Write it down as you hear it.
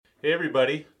Hey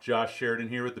everybody, Josh Sheridan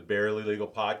here with the Barely Legal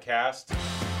Podcast.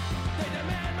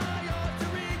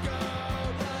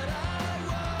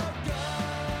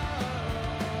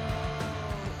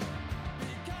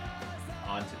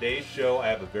 On today's show, I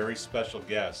have a very special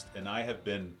guest, and I have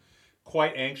been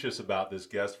quite anxious about this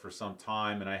guest for some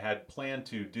time, and I had planned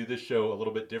to do this show a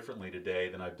little bit differently today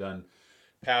than I've done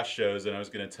past shows, and I was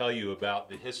going to tell you about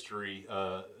the history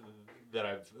that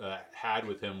I've had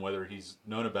with him, whether he's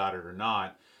known about it or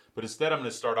not. But instead, I'm going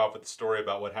to start off with the story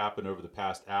about what happened over the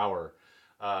past hour.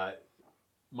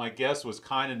 My guest was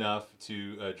kind enough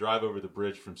to drive over the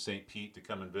bridge from St. Pete to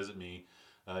come and visit me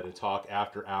to talk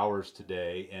after hours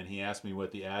today, and he asked me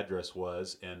what the address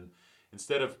was. And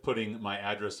instead of putting my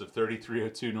address of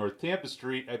 3302 North Tampa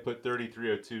Street, I put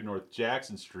 3302 North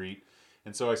Jackson Street.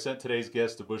 And so I sent today's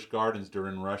guest to Busch Gardens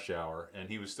during rush hour, and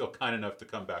he was still kind enough to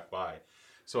come back by.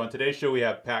 So on today's show, we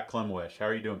have Pat Klemwish. How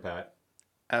are you doing, Pat?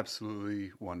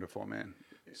 Absolutely wonderful, man.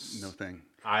 No thing.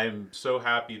 I'm so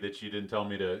happy that you didn't tell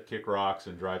me to kick rocks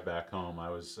and drive back home. I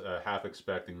was half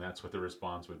expecting that's what the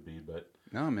response would be, but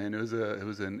No, man, it was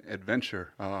an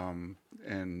adventure.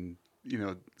 And you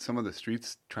know, some of the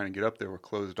streets trying to get up there were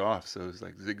closed off, so it was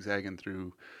like zigzagging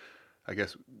through. I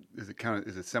guess is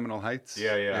it Seminole Heights?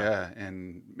 Yeah.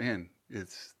 And man,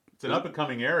 it's an up and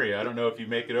coming area. I don't know if you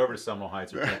make it over to Seminole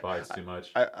Heights or Tampa Heights too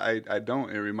much. I don't.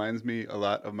 It reminds me a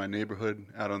lot of my neighborhood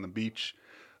out on the beach,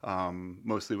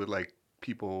 mostly with like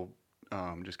people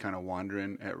just kind of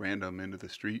wandering at random into the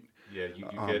street. Yeah,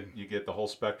 you get the whole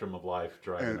spectrum of life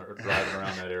driving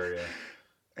around that area.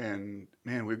 And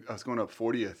man, I was going up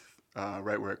 40th,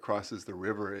 right where it crosses the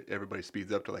river. Everybody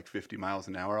speeds up to like 50 miles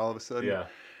an hour all of a sudden. Yeah.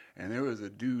 And there was a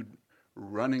dude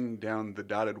running down the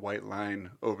dotted white line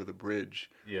over the bridge,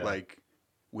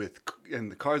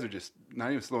 and the cars are just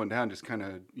not even slowing down, just kind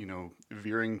of,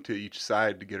 veering to each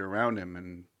side to get around him.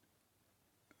 And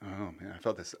oh man, I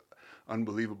felt this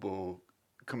unbelievable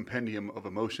compendium of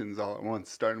emotions all at once,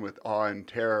 starting with awe and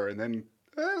terror, and then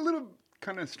a little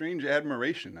kind of strange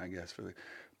admiration, I guess,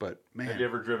 but man. Have you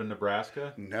ever driven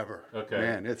Nebraska? Never. Okay.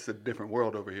 Man, it's a different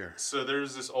world over here. So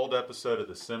there's this old episode of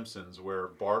The Simpsons where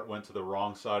Bart went to the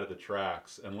wrong side of the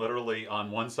tracks, and literally on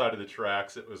one side of the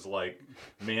tracks it was like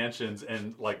mansions,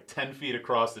 and like 10 feet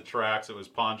across the tracks it was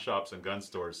pawn shops and gun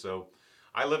stores. So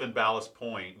I live in Ballast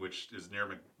Point, which is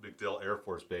near MacDill Air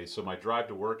Force Base, so my drive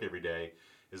to work every day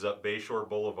is up Bayshore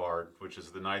Boulevard, which is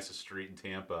the nicest street in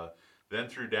Tampa, then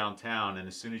through downtown, and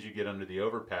as soon as you get under the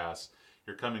overpass,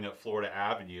 you're coming up Florida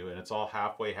Avenue, and it's all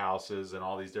halfway houses and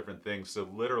all these different things. So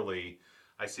literally,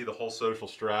 I see the whole social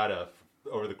strata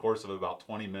over the course of about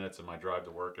 20 minutes in my drive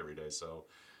to work every day. So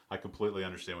I completely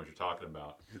understand what you're talking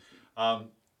about.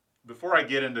 Before I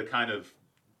get into kind of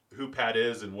who Pat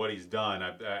is and what he's done,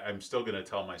 I'm still going to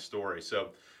tell my story.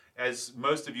 So as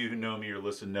most of you who know me or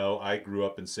listen know, I grew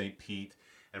up in St. Pete.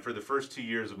 And for the first 2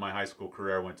 years of my high school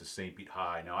career, I went to St. Pete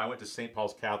High. Now, I went to St.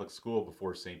 Paul's Catholic School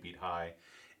before St. Pete High.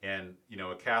 And,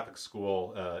 a Catholic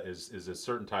school is a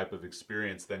certain type of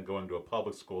experience. Then going to a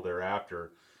public school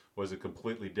thereafter was a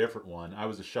completely different one. I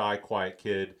was a shy, quiet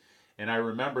kid. And I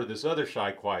remember this other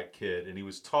shy, quiet kid. And he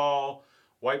was tall,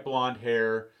 white blonde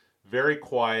hair, very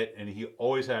quiet. And he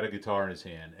always had a guitar in his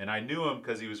hand. And I knew him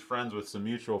because he was friends with some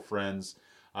mutual friends.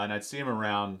 And I'd see him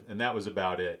around, and that was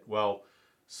about it. Well,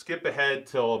 skip ahead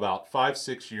till about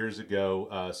 5-6 years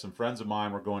ago. Some friends of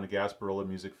mine were going to Gasparilla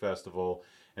Music Festival,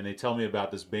 and they tell me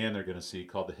about this band they're going to see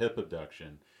called the Hip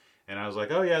Abduction. And I was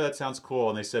like, oh yeah, that sounds cool.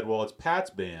 And they said, well, it's Pat's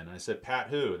band. And I said, Pat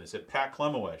who? And they said, Pat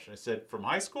Klemwish. I said, from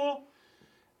high school?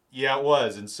 Yeah, it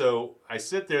was. And so I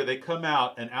sit there, they come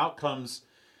out, and out comes,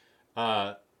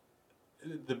 the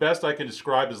best I can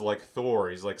describe is like Thor.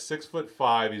 He's like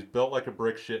 6'5", he's built like a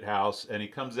brick shit house, and he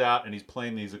comes out and he's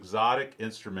playing these exotic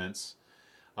instruments.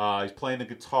 He's playing the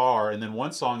guitar, and then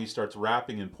one song he starts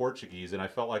rapping in Portuguese, and I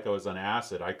felt like I was on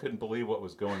acid. I couldn't believe what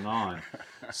was going on.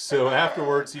 So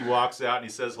afterwards, he walks out and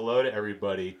he says hello to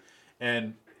everybody,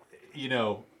 and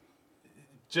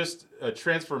just a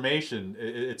transformation.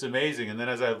 It's amazing. And then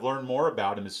as I learn more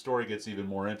about him, his story gets even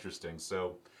more interesting.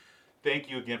 So thank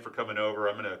you again for coming over.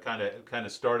 I'm going to kind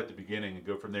of start at the beginning and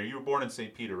go from there. You were born in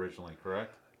St. Pete originally,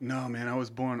 correct? No, man, I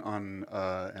was born on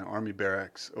an army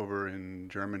barracks over in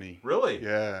Germany. Really?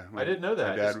 Yeah. I didn't know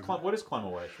that. What is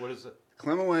Klemwish? What is it?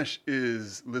 Klemwish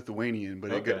is Lithuanian,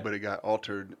 but Okay. it got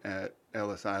altered at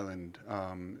Ellis Island,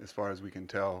 as far as we can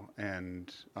tell.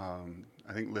 And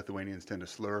I think Lithuanians tend to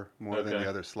slur more than the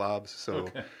other Slavs. So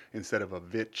instead of a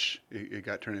vitch, it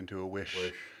got turned into a wish.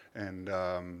 And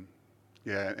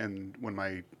yeah, and when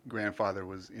my grandfather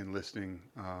was enlisting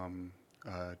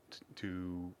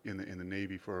in the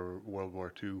Navy for World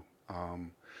War II,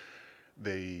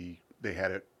 they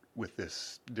had it with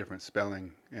this different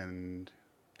spelling, and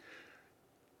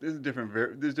there's different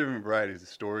varieties of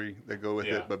story that go with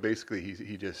Yeah. it. But basically,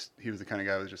 he was the kind of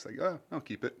guy who was just like, oh, I'll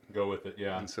keep it. Go with it,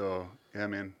 yeah. And so, yeah,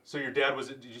 man. So your dad was,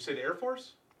 did you say the Air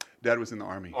Force? Dad was in the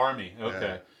Army. Army,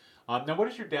 okay. Now, what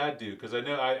does your dad do? Because I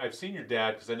know I've seen your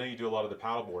dad because I know you do a lot of the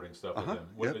paddleboarding stuff with him.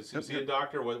 Yep, Was he a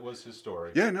doctor? What was his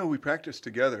story? Yeah, no, we practiced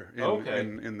together Okay.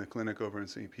 in the clinic over in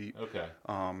St. Pete. Okay.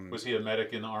 Was he a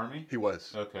medic in the Army? He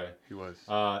was. Okay. He was.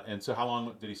 And so how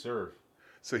long did he serve?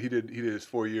 So he did his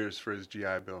 4 years for his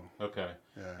GI Bill. Okay.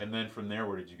 Yeah. And then from there,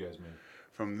 where did you guys move?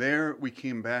 From there, we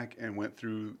came back and went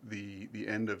through the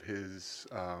end of his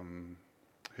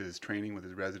training with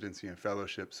his residency and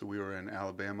fellowship. So we were in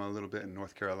Alabama a little bit, and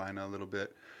North Carolina a little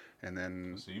bit, and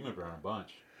then So you moved around a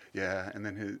bunch. yeah, and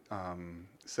then his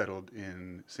settled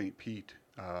in St. Pete,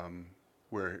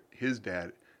 where his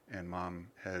dad and mom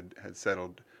had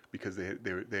settled because they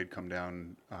had come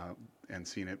down and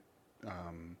seen it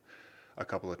a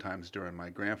couple of times during my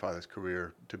grandfather's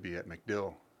career to be at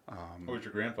MacDill. Who was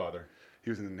your grandfather? He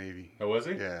was in the Navy. Oh, was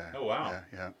he? Yeah. Oh, wow.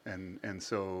 Yeah. And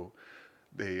so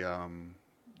they,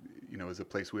 it was a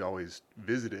place we always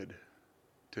visited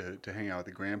to hang out with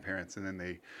the grandparents. And then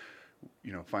they,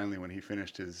 finally when he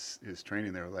finished his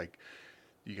training, they were like,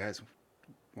 "You guys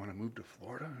want to move to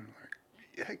Florida?" And I'm like,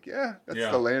 "Heck yeah,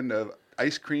 that's the land of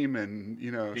ice cream and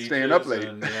Beaches staying up late."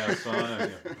 And,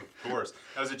 sauna, of course.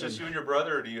 Now, is it just you and your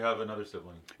brother, or do you have another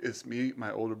sibling? It's me,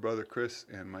 my older brother Chris,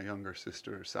 and my younger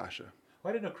sister Sasha. Well,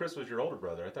 I didn't know Chris was your older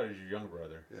brother. I thought he was your younger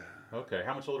brother. Yeah. Okay.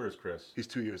 How much older is Chris? He's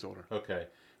 2 years older. Okay.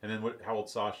 And then how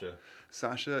old's Sasha?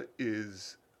 Sasha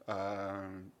is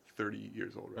 30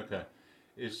 years old right now.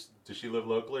 Does she live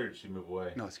locally or did she move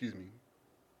away? No, excuse me.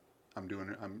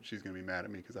 She's going to be mad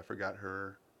at me because I forgot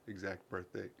her exact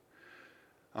birth date.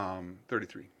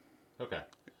 33. Okay.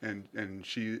 And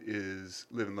she is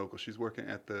living local. She's working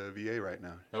at the VA right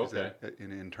now. She's Okay.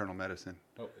 in internal medicine.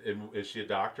 Oh, and is she a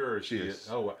doctor or is She is.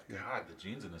 Oh, Yeah. God, the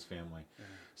genes in this family. Yeah.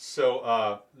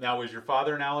 So now, is your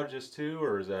father an allergist too,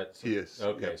 or is that? He is.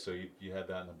 Okay, Yep. so you had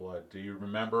that in the blood. Do you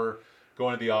remember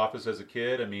going to the office as a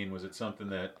kid? I mean, was it something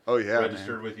that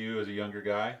registered with you as a younger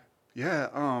guy? Yeah.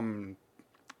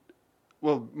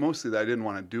 Well, mostly that I didn't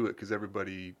want to do it because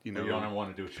everybody, You don't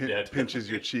want to do what your dad did. pinches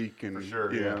your cheek and For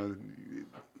sure,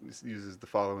 uses the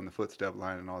follow in the footstep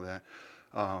line and all that.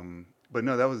 But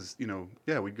no, that was,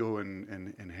 we'd go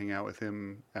and hang out with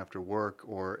him after work,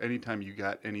 or anytime you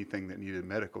got anything that needed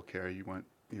medical care, you went,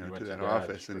 to that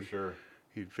office, and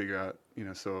he'd figure out, one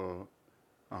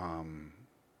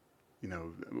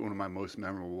of my most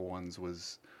memorable ones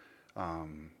was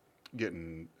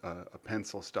getting a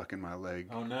pencil stuck in my leg.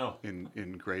 Oh no!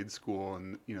 In grade school,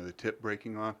 and the tip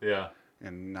breaking off. Yeah.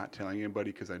 And not telling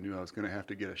anybody because I knew I was going to have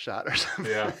to get a shot or something.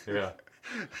 Yeah.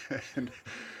 And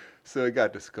so it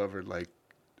got discovered like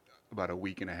about a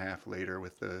week and a half later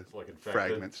with the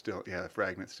fragment still. Yeah, the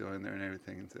fragment still in there and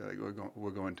everything. And so like,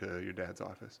 we're going to your dad's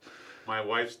office. My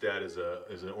wife's dad is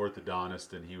an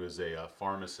orthodontist, and he was a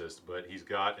pharmacist. But he's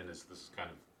got, and this is kind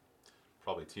of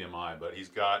probably TMI, but he's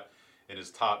got in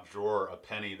his top drawer a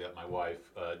penny that my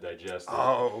wife digested.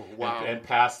 Oh, wow. And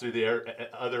passed through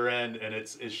the other end, and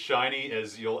it's as shiny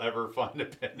as you'll ever find a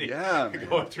penny. Yeah,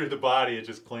 going through the body, it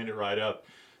just cleaned it right up.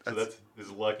 So that's this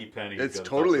lucky penny. It's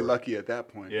totally lucky at that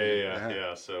point.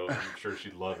 Yeah. So I'm sure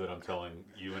she'd love that I'm telling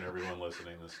you and everyone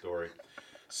listening this story.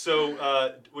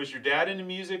 So was your dad into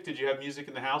music? Did you have music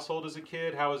in the household as a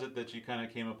kid? How is it that you kind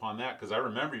of came upon that? Because I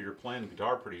remember you were playing the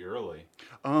guitar pretty early.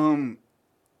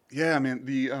 Yeah,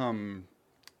 man.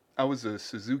 I was a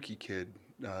Suzuki kid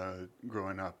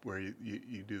growing up, where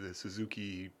you do the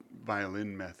Suzuki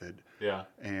violin method. Yeah.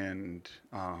 And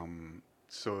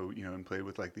so and played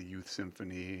with like the youth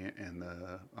symphony and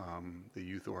the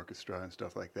youth orchestra and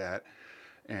stuff like that.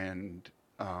 And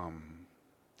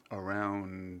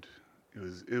around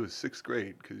it was sixth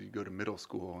grade, because you go to middle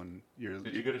school and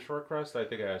Did you go to Shorecrest? I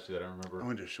think I asked you that. I remember. I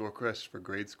went to Shorecrest for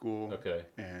grade school. Okay.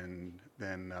 And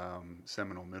then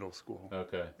Seminole Middle School.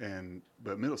 Okay.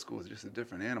 But middle school is just a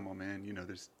different animal, man.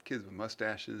 There's kids with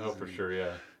mustaches. Oh, for sure,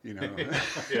 yeah.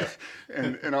 Yeah.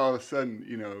 and all of a sudden,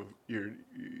 you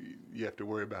have to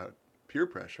worry about peer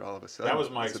pressure all of a sudden. That was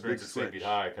my It's a experience big at St. switch, Pete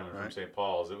High coming right? from St.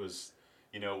 Paul's. It was,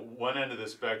 one end of the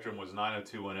spectrum was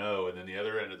 90210, and then the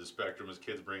other end of the spectrum was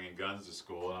kids bringing guns to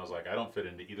school. And I was like, I don't fit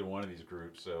into either one of these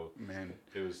groups. So Man.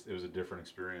 it was a different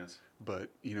experience. But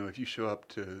if you show up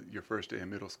to your first day of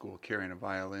middle school carrying a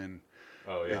violin,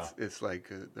 Oh yeah. It's like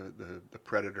the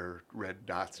Predator red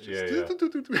dots Yeah,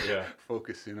 just yeah. Yeah.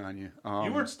 focusing on you.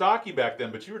 You weren't stocky back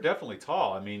then, but you were definitely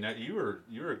tall. I mean, you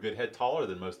were a good head taller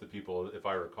than most of the people, if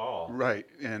I recall. Right,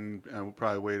 and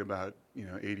probably weighed about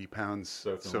 80 pounds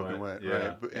Soaking soaking wet. wet, Yeah,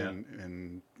 right? But- yeah,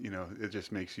 And it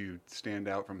just makes you stand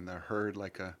out from the herd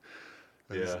like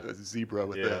yeah, a zebra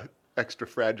with yeah. a extra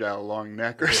fragile long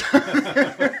neck or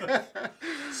something.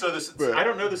 So this, I But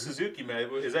don't know the Suzuki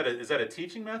method. Is that a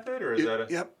teaching method or is that a?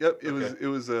 yep. Okay. It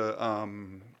was a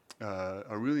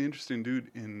really interesting dude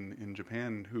in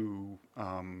Japan who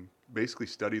basically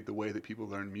studied the way that people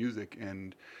learn music,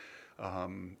 and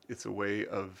it's a way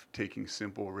of taking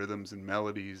simple rhythms and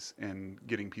melodies and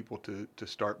getting people to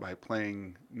start by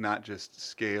playing not just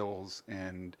scales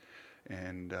and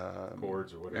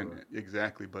Chords or whatever. and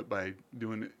exactly, but by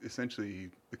doing essentially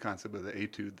the concept of the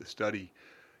etude, the study,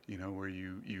 where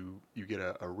you get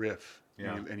a riff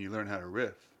Yeah. and you learn how to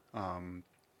riff. And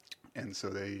so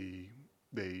they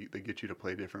get you to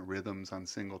play different rhythms on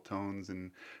single tones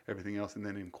and everything else, and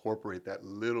then incorporate that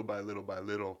little by little by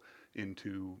little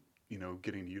into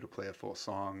getting you to play a full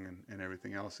song and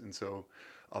everything else. And so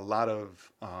a lot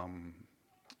of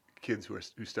kids who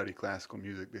study classical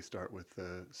music, they start with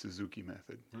the Suzuki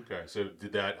method. Okay, so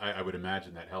did that? I would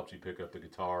imagine that helped you pick up the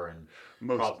guitar and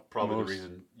probably the Most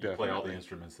reason you play all the definitely.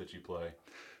 instruments that you play.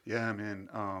 Yeah, man.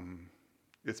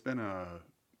 It's been an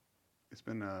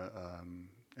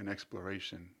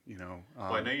exploration.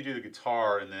 Well, I know you do the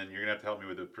guitar, and then you're gonna have to help me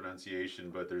with the pronunciation.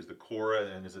 But there's the kora,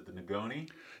 and is it the Ngoni?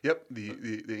 Yep, the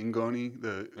Ingoni,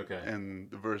 Okay.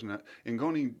 and the version that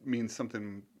Ingoni means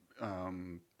something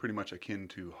pretty much akin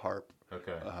to harp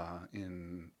Okay.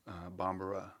 in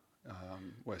Bambara,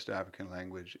 West African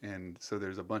language, and so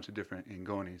there's a bunch of different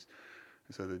Ingonis.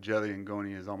 So the Jelly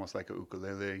Ngoni is almost like a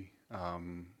ukulele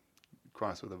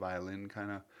crossed with a violin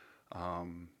kind of,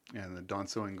 and the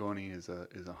Danso Ngoni is a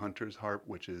hunter's harp,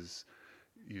 which is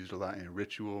used a lot in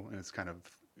ritual, and it's kind of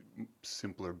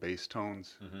simpler bass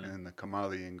tones. Mm-hmm. And the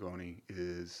Kamali Ngoni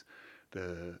is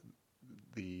the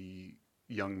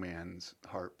young man's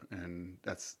harp, and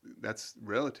that's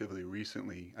relatively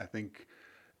recently. I think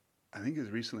as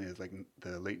recently as like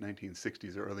the late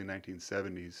 1960s or early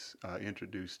 1970s,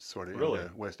 introduced sort of Really?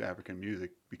 into West African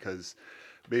music, because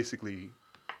basically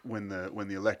when the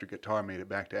electric guitar made it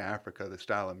back to Africa, the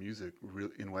style of music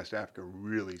in West Africa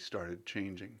really started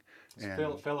changing. And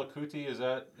Fela Kuti, is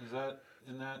that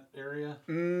in that area?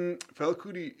 Fela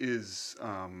Kuti is,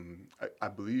 I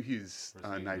believe he's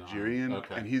Or is he Nigerian, not?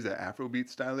 Okay. and he's an Afrobeat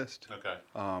stylist. Okay.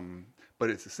 But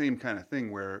it's the same kind of thing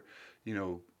where,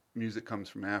 music comes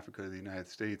from Africa to the United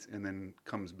States and then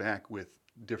comes back with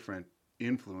different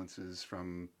influences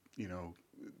from,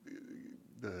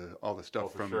 all the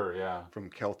stuff For sure, yeah. from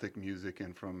Celtic music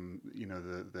and from,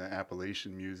 the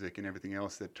Appalachian music and everything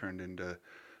else that turned into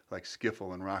like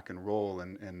skiffle and rock and roll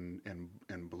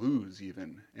and blues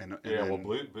even. And Yeah, then, well,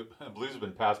 blues have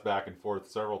been passed back and forth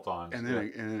several times. and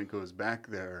then it goes back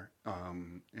there,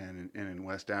 and in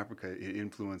West Africa, it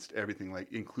influenced everything,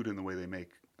 like including the way they make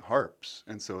harps.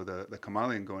 And so the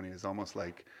Kamali Ngoni is almost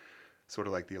like sort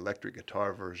of like the electric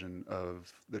guitar version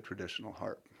of the traditional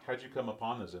harp. How'd you come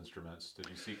upon those instruments? Did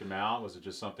you seek them out? Was it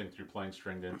just something through playing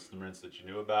stringed instruments that you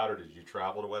knew about, or did you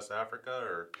travel to West Africa?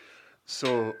 Or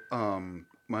So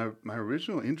my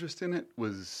original interest in it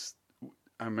was,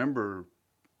 I remember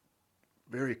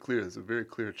very clear. It's a very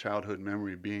clear childhood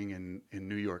memory being in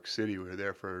New York City. We were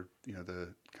there for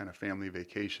the kind of family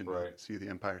vacation, Right. to see the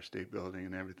Empire State Building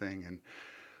and everything, and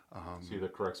see the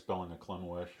correct spelling of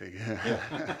Clonwish?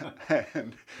 yeah.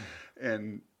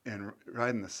 and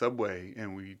riding the subway,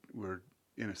 and we were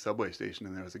in a subway station,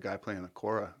 and there was a guy playing the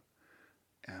kora,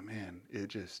 and man,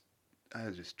 I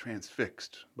was just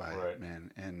transfixed by Right. it,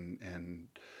 man. And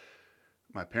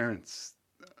my parents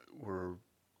were,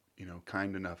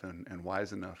 kind enough and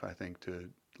wise enough, I think, to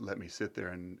let me sit there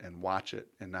and watch it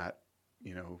and not,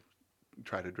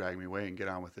 try to drag me away and get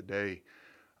on with the day.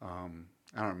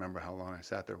 I don't remember how long I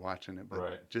sat there watching it, but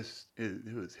Right.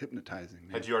 it was hypnotizing.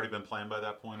 Man. Had you already been playing by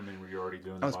that point? I mean, were you already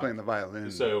doing? I was playing the violin,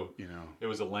 So it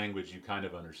was a language you kind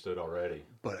of understood already.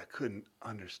 but I couldn't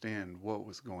understand what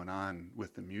was going on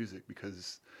with the music,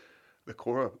 because the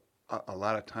kora, a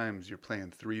lot of times you're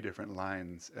playing 3 different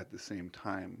lines at the same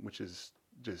time, which is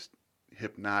just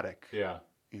hypnotic, Yeah.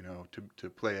 to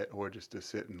play it, or just to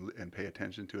sit and pay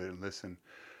attention to it and listen.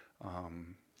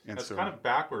 And That's so, kind of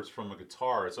backwards from a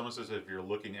guitar. It's almost as if you're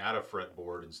looking at a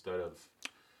fretboard instead of.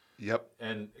 Yep.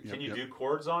 And Yep, can you yep. do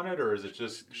chords on it, or is it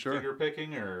just Sure. finger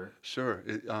picking, or? Sure.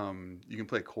 You can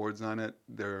play chords on it.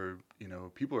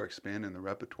 People are expanding the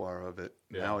repertoire of it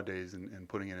Yeah. nowadays and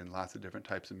putting it in lots of different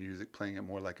types of music, playing it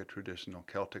more like a traditional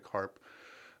Celtic harp.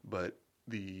 But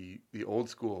the old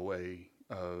school way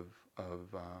of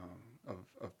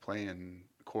playing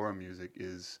kora music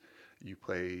is you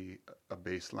play a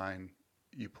bass line,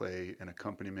 you play an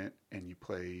accompaniment, and you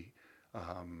play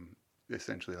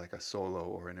essentially like a solo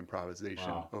or an improvisation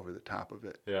Wow. over the top of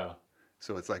it. Yeah.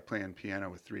 So it's like playing piano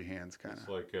with three hands, kind It's of.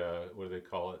 like what do they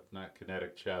call it? Not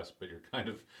kinetic chess, but you're kind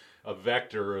of a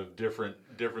vector of different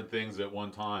things at one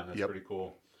time. That's Yep. pretty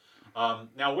cool.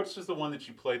 Now, which is the one that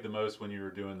you played the most when you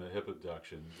were doing the hip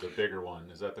abduction? The bigger one,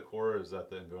 is that the kora, or is that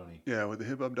the ngoni? Yeah, with the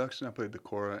hip abduction, I played the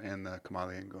kora and the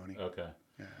kamali ngoni. Okay.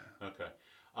 Yeah. Okay.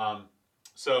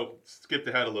 So skipped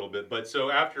ahead a little bit, but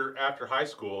so after high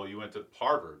school, you went to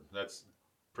Harvard. That's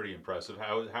pretty impressive.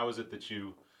 How is it that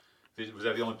you? Was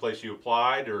that the only place you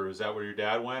applied, or is that where your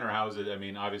dad went, or how is it? I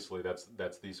mean, obviously that's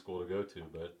the school to go to,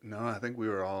 but No, I think we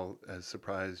were all as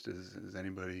surprised as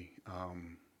anybody.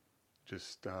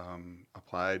 Just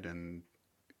applied and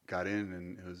got in,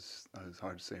 and it was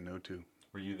hard to say no to.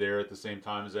 were you there at the same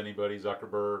time as anybody,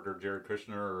 Zuckerberg or Jared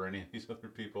Kushner or any of these other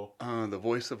people? The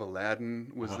voice of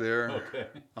Aladdin was there. Okay.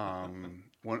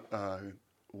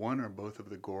 One or both of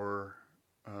the Gore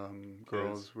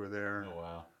girls were there. Oh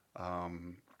wow.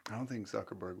 I don't think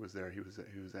Zuckerberg was there. He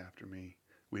was after me.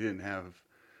 We didn't have.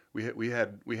 We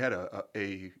had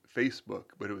a Facebook,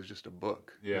 but it was just a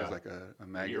book. Yeah. It was like a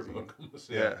magazine. Yearbook almost,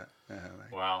 Yeah.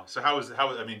 Wow. So how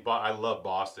I mean, I love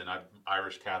Boston. I'm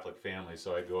Irish Catholic family,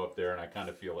 so I go up there and I kind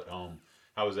of feel at home.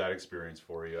 How was that experience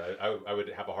for you? I would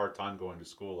have a hard time going to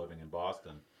school living in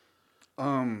Boston.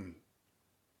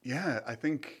 Yeah, I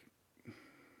think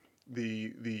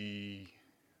the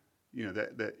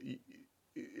that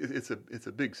it's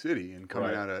a big city, and coming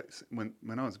Right. out of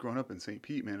when I was growing up in St.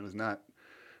 Pete, man, it was not.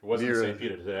 It wasn't Near- St.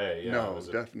 Peter today. Yeah, No, it was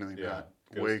definitely not.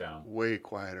 ghost town. Way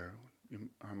quieter.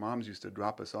 Our moms used to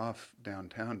drop us off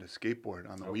downtown to skateboard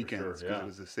on the Oh, for weekends sure, because yeah. it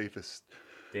was the safest.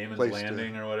 Damon's place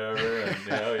Landing or whatever. And,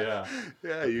 yeah.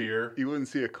 Yeah, The pier. you wouldn't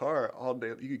see a car all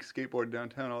day. You could skateboard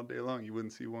downtown all day long. You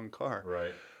wouldn't see one car.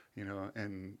 Right.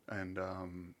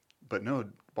 But no,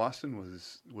 Boston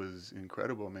was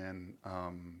incredible, man.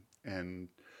 And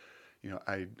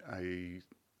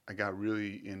I got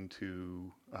really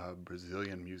into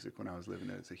Brazilian music when I was living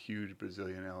there. It's a huge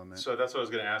Brazilian element. So that's what I was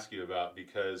going to ask you about,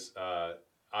 because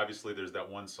obviously there's that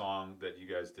one song that you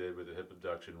guys did with the hip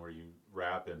abduction where you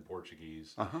rap in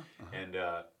Portuguese. And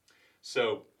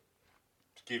so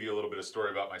to give you a little bit of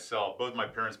story about myself, both my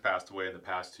parents passed away in the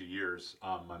past 2 years.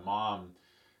 My mom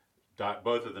died,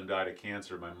 both of them died of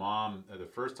cancer. My mom, the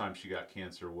first time she got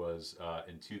cancer was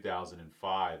in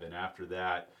 2005, and after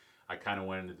that I kind of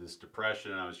went into this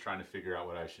depression. I was trying to figure out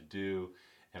what I should do,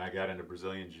 and I got into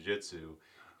Brazilian Jiu-Jitsu,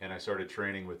 and I started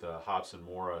training with Robson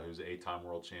Moura, who's an 8-time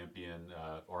world champion,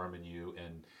 RMNU,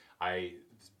 and I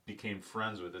became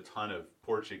friends with a ton of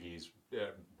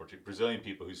Brazilian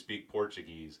people who speak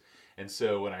Portuguese. And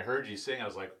so when I heard you sing, I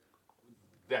was like,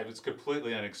 that was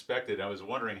completely unexpected. I was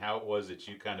wondering how it was that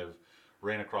you kind of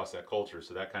ran across that culture,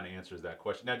 so that kind of answers that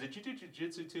question. Now, did you do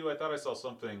Jiu-Jitsu too? I thought I saw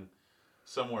something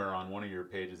somewhere on one of your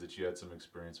pages that you had some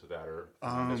experience with that, or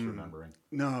am I misremembering?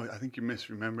 No, I think you're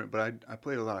misremembering. But I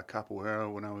played a lot of capoeira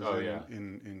when I was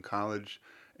in college,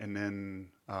 and then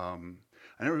I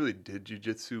never really did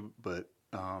jiu-jitsu, but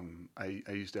I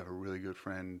used to have a really good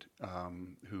friend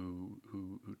who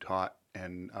taught,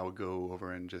 and I would go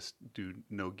over and just do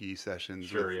no-gi sessions.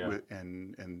 Sure, yeah.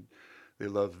 And they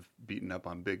love beating up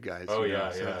on big guys. Oh, you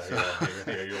know,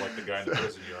 yeah. You're like the guy in the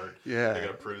prison yard. Yeah. They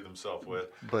got to prove themselves with.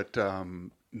 But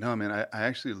no, man, I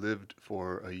actually lived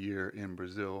for a year in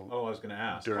Brazil. Oh, I was going to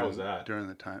ask. How was that? During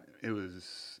the time, it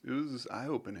was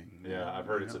eye-opening. Yeah, I've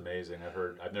heard it's amazing.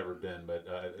 I've never been, but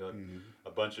a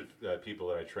bunch of people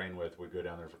that I train with would go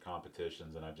down there for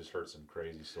competitions, and I've just heard some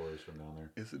crazy stories from down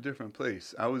there. It's a different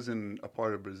place. I was in a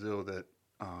part of Brazil that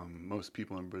most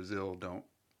people in Brazil don't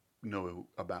know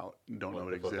about, don't know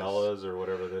it exists. Favelas or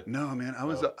whatever. No, man, I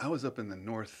was up in the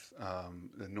north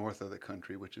of the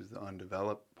country, which is the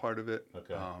undeveloped part of it.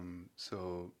 Okay.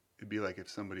 So it'd be like if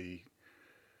somebody,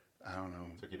 I don't know,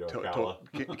 took you to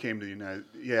Ocala. came to the United,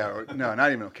 or no,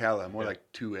 not even Ocala, more like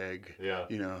Two Egg, yeah,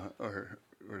 or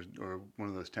one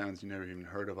of those towns you never even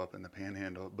heard of up in the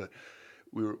Panhandle. But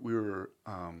we were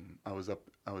I was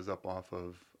up off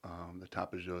of the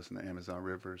Tapajós and the Amazon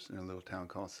rivers in a little town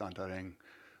called Santarém.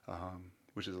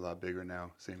 Which is a lot bigger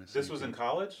now. Same as this was in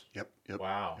college? Yep.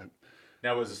 Wow. Yep.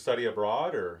 Now, was it study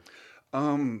abroad or?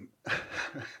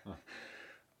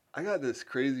 I got this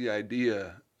crazy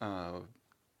idea. I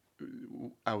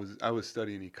was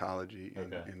studying ecology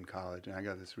Okay. in college, and I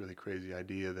got this really crazy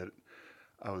idea that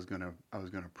I was gonna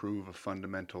prove a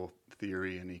fundamental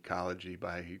theory in ecology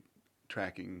by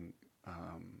tracking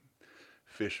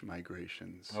fish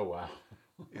migrations Oh wow.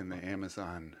 in the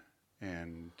Amazon,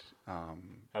 and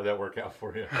How'd that work out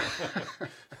for you?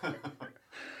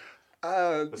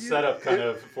 The yeah, setup kind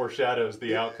of foreshadows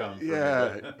the outcome for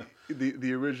yeah, me. But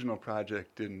the original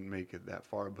project didn't make it that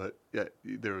far, but yeah,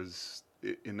 there was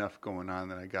enough going on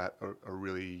that I got a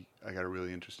really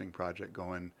interesting project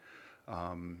going,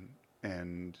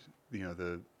 and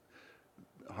the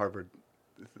Harvard,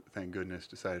 thank goodness,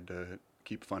 decided to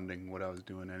keep funding what I was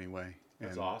doing anyway,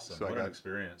 that's and awesome. so What an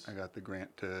experience. I got the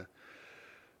grant to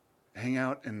hang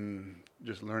out and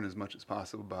just learn as much as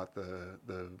possible about the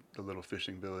little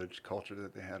fishing village culture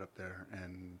that they had up there,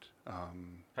 and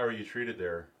How are you treated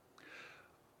there?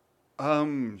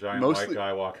 Giant white mostly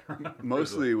guy walking around.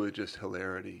 mostly with just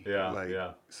hilarity. Yeah, Like,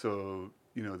 yeah. so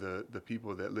the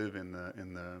people that live in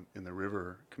the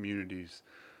river communities,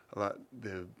 a lot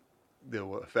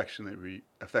they'll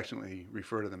affectionately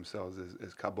refer to themselves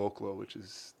as caboclo, which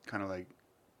is kind of like,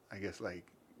 I guess, like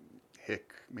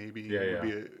hick maybe. Yeah, would yeah.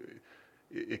 be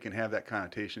it can have that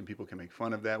connotation. People can make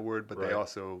fun of that word, but Right.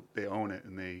 they own it,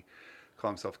 and they call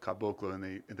themselves caboclo,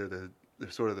 and they're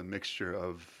sort of the mixture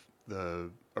of the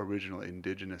original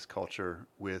indigenous culture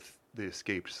with the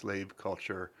escaped slave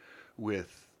culture,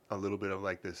 with a little bit of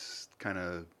like this kind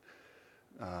of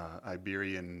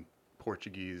Iberian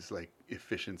Portuguese like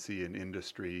efficiency and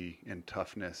industry and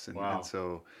toughness, Wow. and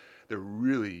so they're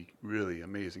really really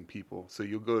amazing people. So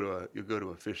you'll go to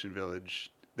a fishing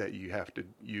village that you have to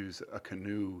use a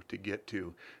canoe to get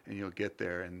to, and you'll get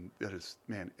there, and that is,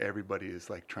 man, everybody is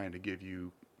like trying to give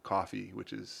you coffee,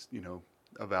 which is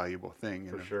a valuable thing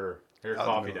For sure. Here, out in the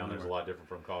coffee middle down of there's a nowhere. lot different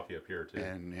from coffee up here too.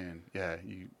 And yeah,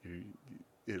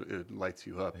 it lights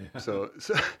you up. Yeah. So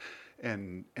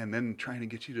and then trying to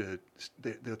get you to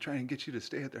they'll try and get you to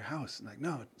stay at their house, and like,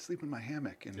 no, sleep in my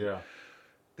hammock. And Yeah.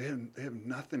 they have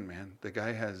nothing, man. The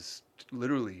guy has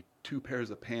literally two pairs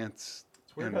of pants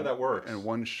It's weird how that works. and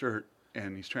one shirt,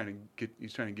 and he's trying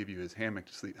to give you his hammock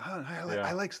to sleep. Oh, Yeah.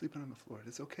 I like sleeping on the floor.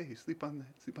 It's okay. Sleep on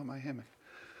my hammock.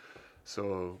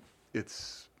 So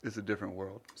it's a different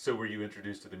world. So were you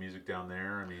introduced to the music down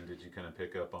there? I mean, did you kind of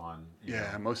pick up on?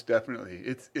 Yeah, most definitely.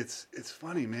 It's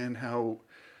funny, man, how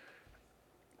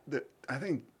I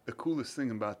think the coolest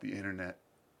thing about the internet,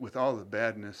 with all the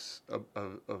badness of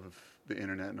the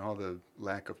internet and all the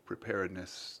lack of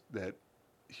preparedness that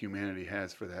humanity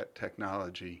has for that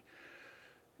technology,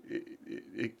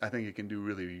 I think it can do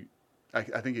really.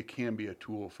 I think it can be a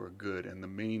tool for good. And the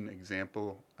main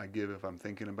example I give, if I'm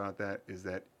thinking about that, is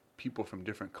that people from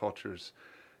different cultures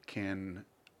can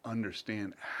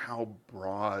understand how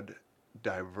broad,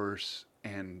 diverse,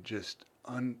 and just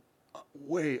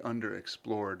way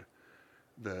underexplored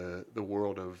the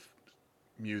world of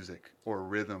music or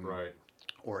rhythm Right.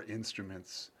 or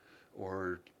instruments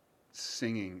or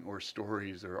singing or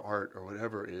stories or art or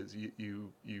whatever it is.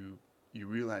 You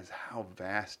realize how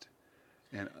vast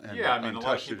and Yeah, I mean, a lot of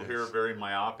untouched people it here are is. very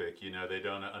myopic. They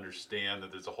don't understand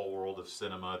that there's a whole world of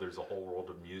cinema, there's a whole world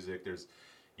of music, there's,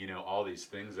 all these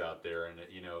things out there. And,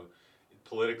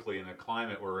 politically in the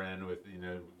climate we're in with,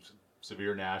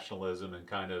 severe nationalism and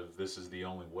kind of this is the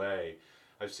only way.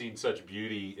 I've seen such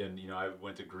beauty in, I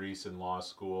went to Greece in law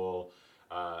school.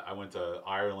 I went to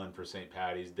Ireland for St.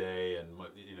 Patty's Day, and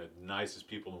nicest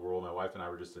people in the world. My wife and I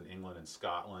were just in England and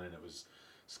Scotland, and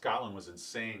Scotland was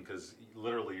insane because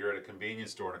literally you're at a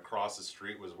convenience store and across the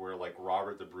street was where like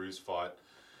Robert the Bruce fought,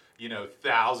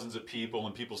 thousands of people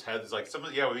and people's heads. Like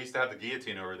we used to have the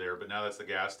guillotine over there, but now that's the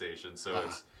gas station. So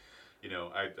it's,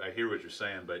 I hear what you're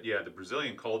saying, but yeah, the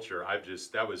Brazilian culture,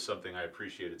 that was something I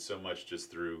appreciated so much just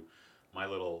through my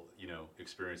little,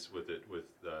 experience with it, with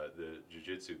the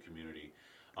jiu-jitsu community.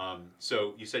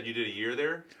 So you said you did a year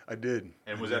there? I did.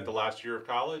 And was that the last year of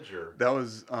college, or? That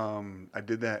was I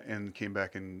did that and came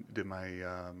back and did my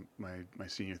my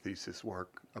senior thesis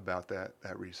work about that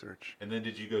research. And then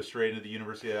did you go straight into the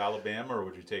University of Alabama, or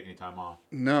would you take any time off?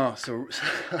 No,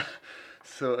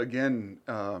 so again,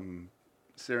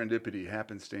 serendipity,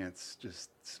 happenstance, just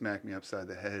smacked me upside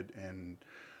the head. And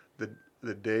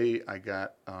the day I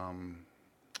got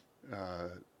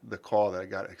the call that I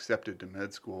got accepted to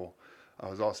med school, I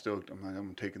was all stoked. I'm like,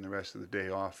 I'm taking the rest of the day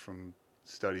off from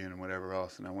studying and whatever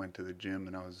else. And I went to the gym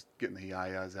and I was getting the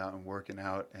yayas out and working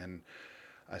out. And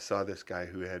I saw this guy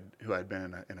who I'd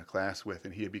been in a class with,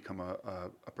 and he had become a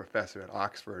professor at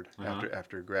Oxford Uh-huh.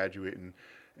 after graduating.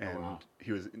 and wow.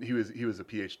 he was a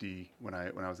PhD when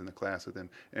I was in the class with him.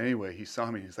 And anyway, he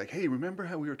saw me. He's like, "Hey, remember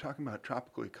how we were talking about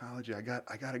tropical ecology? I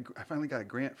finally got a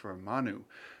grant for Manu,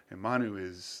 and Manu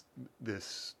is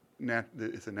this."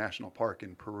 It's a national park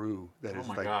in Peru that Oh is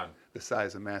my like God. the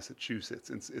size of Massachusetts.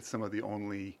 It's some of the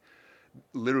only,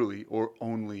 literally, or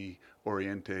only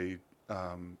Oriente,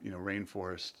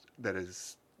 rainforest that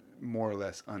is more or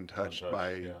less untouched,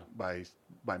 Untouched, yeah.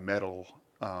 by metal,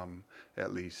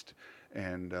 at least.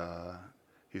 And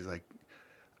he's like,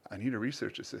 "I need a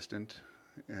research assistant,"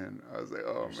 and I was like,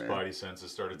 "Oh Your man, spidey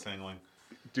senses started tingling.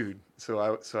 dude!" So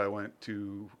I went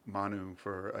to Manu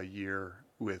for a year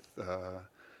with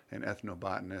an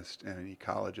ethnobotanist and an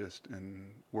ecologist,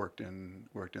 and worked in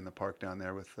the park down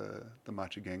there with the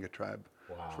Machiganga tribe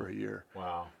Wow. for a year.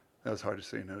 Wow. That was hard to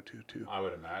say no to too. I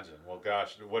would imagine. Well,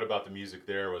 gosh, what about the music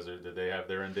there? Did they have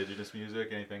their indigenous music?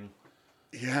 Anything?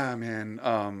 Yeah, man.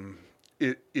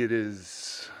 It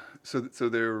is so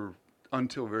they're,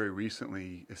 until very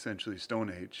recently, essentially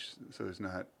Stone Age. So there's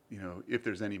not, if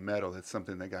there's any metal, it's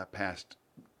something that got passed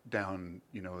down.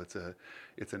 It's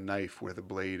a knife where the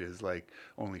blade is like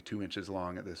only 2 inches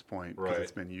long at this point because Right.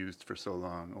 it's been used for so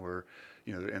long, or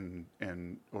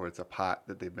or it's a pot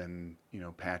that they've been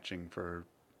patching for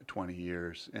 20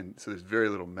 years, and so there's very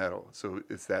little metal. So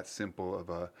it's that simple of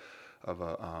a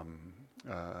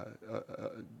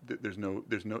there's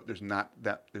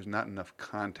not enough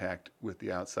contact with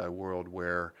the outside world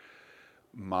where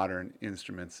modern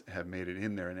instruments have made it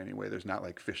in there in any way. There's not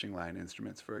like fishing line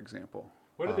instruments, for example.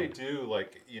 What do they do,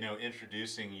 like,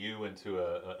 introducing you into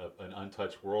an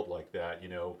untouched world like that?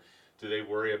 Do they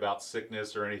worry about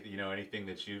sickness or anything, anything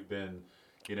that you've been,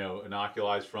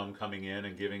 inoculized from coming in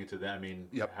and giving it to them? I mean,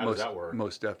 Yep, how does that work?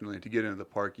 most definitely. To get into the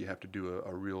park, you have to do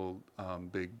a real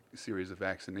big series of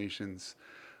vaccinations,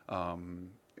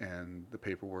 and the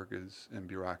paperwork and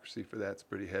bureaucracy for that's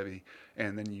pretty heavy.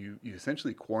 And then you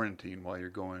essentially quarantine while you're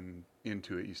going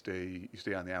into it. You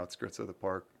stay on the outskirts of the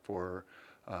park for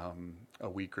a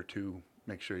week or two.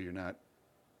 Make sure you're not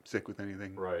sick with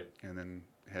anything, Right. and then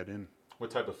head in. What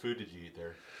type of food did you eat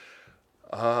there?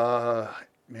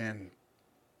 Man,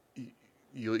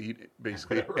 you'll eat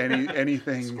basically Whatever.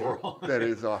 anything Squirrel. that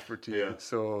is offered to you. Yeah.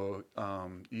 So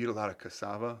you eat a lot of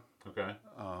cassava. Okay.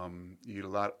 You eat a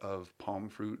lot of palm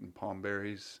fruit and palm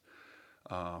berries.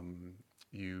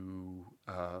 You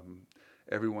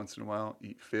every once in a while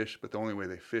eat fish, but the only way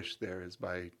they fish there is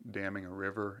by damming a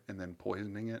river and then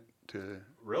poisoning it to.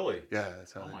 Really? Yeah,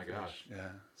 that's how Oh they my fish. gosh. Yeah.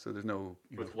 So there's no.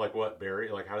 With like what, berry?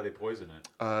 Like, how do they poison it?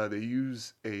 They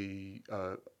use a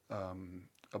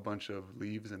bunch of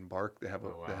leaves and bark. They have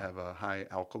Oh, they wow. have a high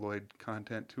alkaloid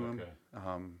content to them.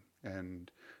 Okay.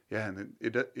 And yeah, and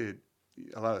it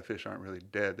a lot of the fish aren't really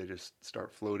dead. They just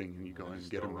start floating, and you go They and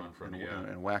just get still them run from and, you, yeah.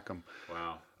 and whack them.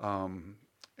 Wow.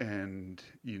 And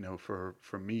for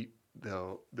meat,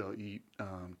 they'll eat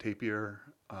tapir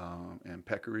and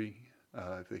peccary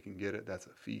if they can get it. That's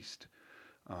a feast.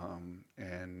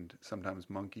 And sometimes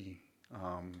monkey.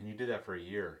 And you did that for a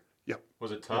year. Yep.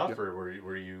 Was it tough, Yep. or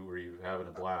were you having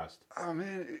a blast? Oh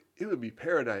man, it would be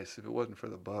paradise if it wasn't for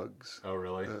the bugs. Oh,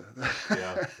 really?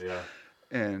 Yeah. Yeah.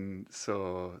 And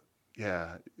so,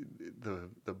 yeah,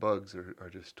 the bugs are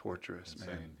just torturous, Insane,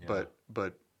 man. yeah.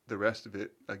 But the rest of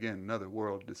it, again, another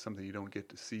world, is something you don't get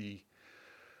to see,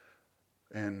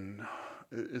 and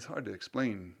it's hard to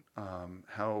explain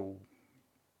how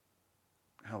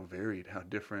varied, how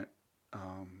different,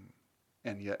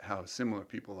 and yet how similar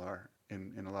people are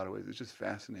in a lot of ways. It's just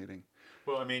fascinating.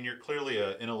 Well, I mean, you're clearly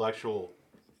an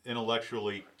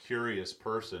intellectually curious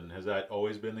person. Has that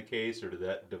always been the case, or did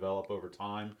that develop over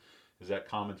time? Is that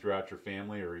common throughout your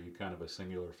family, or are you kind of a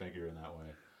singular figure in that way?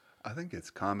 I think it's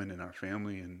common in our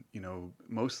family, and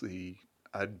mostly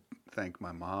I'd thank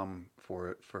my mom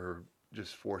for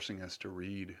just forcing us to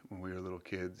read when we were little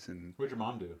kids. And What'd your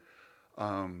mom do?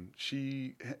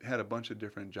 she had a bunch of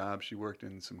different jobs. She worked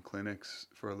in some clinics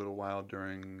for a little while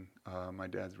during my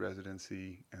dad's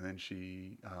residency, and then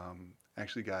she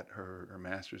actually got her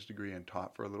master's degree and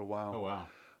taught for a little while. Oh, wow.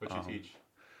 What'd you teach?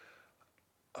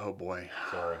 Oh boy,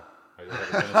 Sorry. I have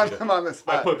a tendency I'm on the I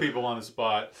spot. put people on the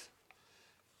spot.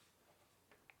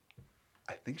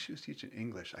 I think she was teaching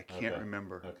English. I can't Okay.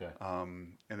 remember. Okay.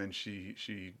 And then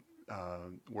she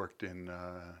worked in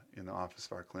the office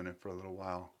of our clinic for a little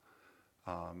while,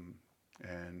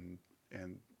 and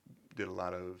did a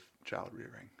lot of child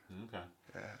rearing. Okay.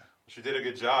 Yeah. She did a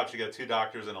good job. She got 2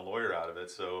 doctors and a lawyer out of it,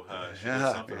 so she did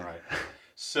Yeah, something man. right.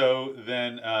 So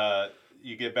then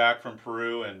you get back from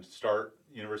Peru and start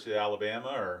University of Alabama,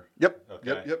 or? Yep.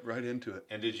 Okay. Yep. Right into it.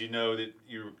 And did you know that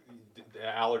the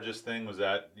allergist thing was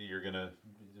that you're gonna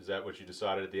Is that what you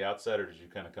decided at the outset, or did you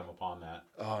kind of come upon that?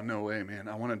 Oh, no way, man.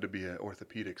 I wanted to be an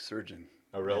orthopedic surgeon.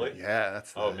 Oh, really? Yeah,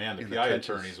 that's Oh man, the in the PI trenches.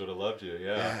 attorneys would have loved you.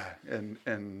 Yeah. Yeah,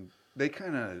 and they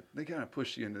kind of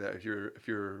push you into that if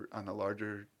you're on the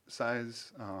larger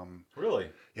size. Really?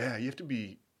 Yeah, you have to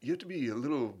be a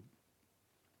little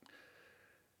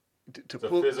to It's a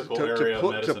pull physical to area of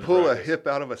pull medicine to to pull a practice. hip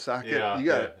out of a socket. Yeah,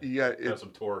 You got Have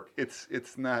some torque. it's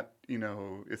not,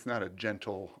 it's not a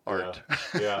gentle art.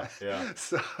 Yeah, yeah.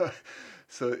 So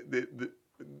the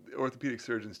orthopedic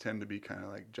surgeons tend to be kind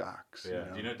of like jocks. Yeah.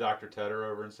 Do you know Dr. Tedder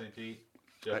over in St. Pete?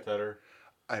 Jeff Tedder?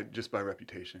 I just by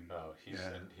reputation. Oh, he's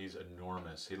Yeah. he's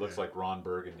enormous. He looks like Ron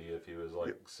Burgundy if he was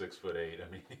like 6'8". I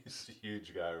mean, he's a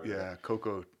huge guy. Over there. Yeah,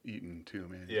 Coco Eaton too,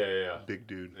 man. Yeah. Big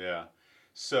dude. Yeah.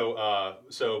 So,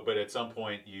 but at some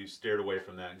point you steered away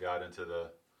from that and got into the.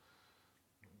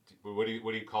 What do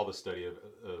you call the study of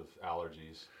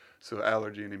allergies? So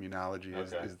allergy and immunology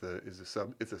Okay. is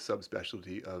a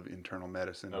subspecialty of internal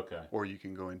medicine. Okay. Or you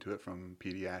can go into it from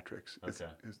pediatrics. Okay.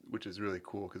 Which is really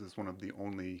cool because it's one of the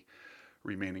only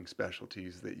remaining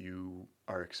specialties that you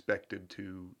are expected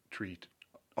to treat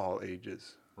all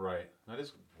ages. Right. That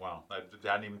is wow. I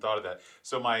hadn't even thought of that.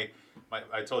 So I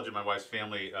told you my wife's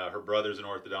family. Her brother's an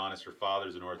orthodontist. Her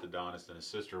father's an orthodontist, and his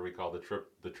sister we call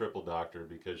the triple doctor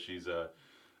because she's a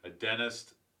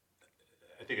dentist.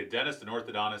 I think a dentist, an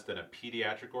orthodontist, and a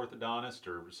pediatric orthodontist,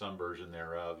 or some version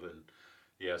thereof. And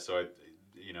yeah, so I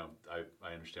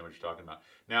understand what you're talking about.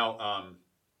 Now,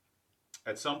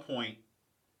 at some point,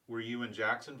 were you in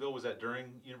Jacksonville? Was that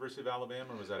during University of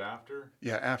Alabama, or was that after?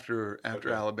 Yeah, after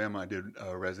Okay. Alabama, I did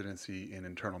a residency in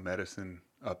internal medicine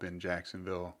up in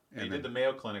Jacksonville. And you did the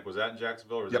Mayo Clinic. Was that in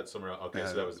Jacksonville, or was Yep. that somewhere else? Okay, Yeah,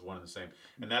 so that was one and the same.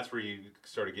 And that's where you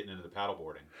started getting into the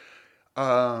paddleboarding.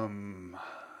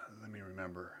 Let me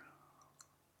remember.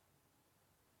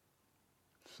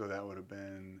 So that would have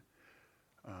been.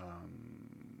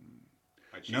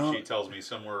 My cheat No. sheet tells me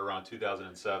somewhere around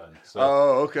 2007. So.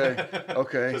 Oh, okay,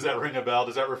 okay. Does that ring a bell?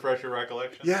 Does that refresh your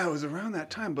recollection? Yeah, it was around that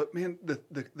time. But man, the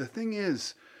thing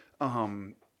is,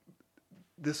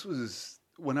 this was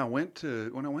when I went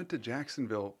to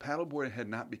Jacksonville. Paddleboarding had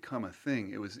not become a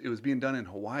thing. It was being done in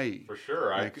Hawaii. For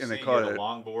sure. I've and they seen call the it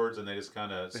longboards, and they just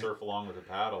kind of surf along with the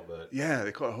paddle. But Yeah,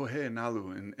 they call it Hohei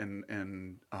Nalu,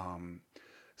 and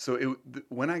so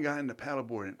when I got into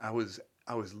paddleboarding, I was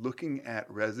looking at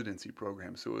residency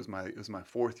programs. So it was my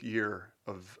fourth year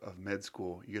of med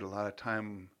school. You get a lot of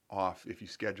time off if you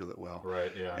schedule it well,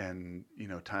 right, yeah. and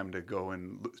time to go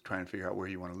and try and figure out where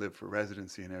you want to live for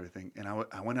residency and everything. And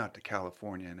I went out to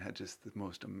California and had just the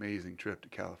most amazing trip to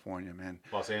California, man.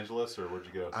 Los Angeles, or where'd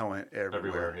you go? I went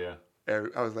everywhere. Yeah.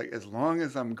 I was like, as long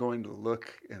as I'm going to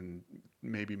look and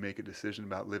maybe make a decision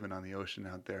about living on the ocean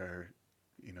out there,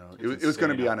 it was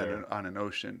going to be on an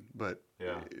ocean, but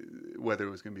Yeah. whether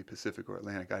it was going to be Pacific or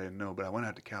Atlantic, I didn't know. But I went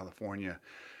out to California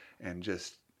and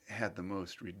just had the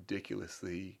most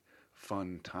ridiculously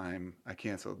fun time. I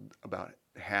canceled about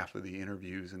half of the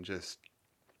interviews and just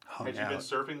hung Had you out. been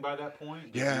surfing by that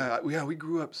point? Yeah, we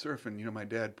grew up surfing. My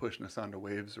dad pushing us onto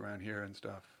waves around here and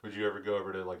stuff. Would you ever go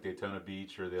over to like Daytona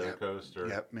Beach or the other coast? Or?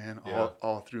 Yep, man. Yeah.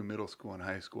 All through middle school and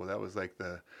high school. That was like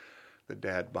the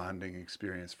dad bonding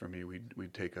experience for me.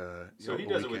 We'd take So he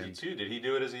does it with you too. Did he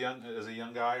do it as a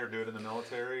young guy, or do it in the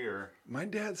military, or? My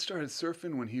dad started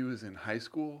surfing when he was in high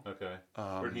school. Okay.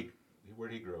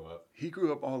 Where'd he grow up? He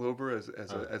grew up all over as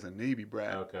a Navy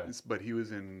brat. Okay. But he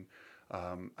was in,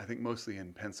 I think mostly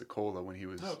in Pensacola when he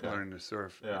was learning to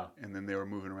surf. Yeah. And then they were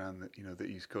moving around the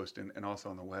East Coast and also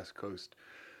on the West Coast.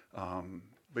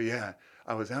 But yeah,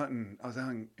 I was out in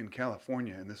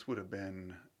California, and this would have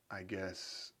been, I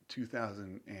guess,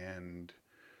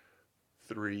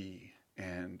 2003,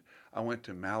 and I went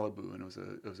to Malibu, and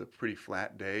it was a pretty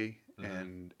flat day,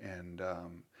 Mm-hmm.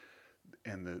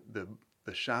 and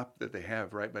the shop that they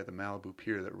have right by the Malibu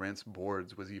pier that rents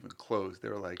boards was even closed. They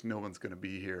were like, no one's going to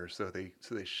be here, so they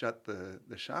shut the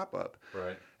shop up.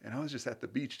 Right. And I was just at the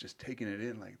beach, just taking it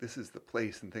in, like, this is the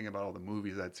place, and thinking about all the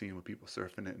movies I'd seen with people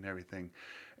surfing it and everything.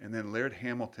 And then Laird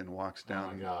Hamilton walks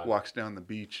down the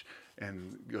beach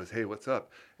and goes, "Hey, what's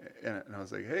up?" And I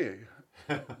was like, "Hey,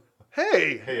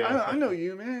 hey, I know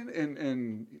you, man."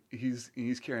 And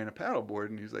he's carrying a paddleboard,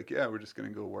 and he's like, "Yeah, we're just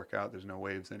gonna go work out. There's no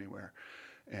waves anywhere."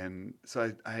 And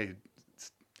so I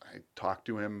talked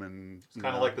to him, and It's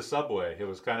kind of like the subway. It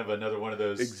was kind of another one of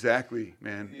those exactly,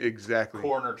 man, exactly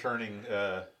corner turning.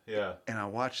 Yeah. And I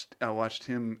watched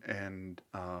him, and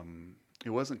it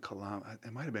wasn't Kalama.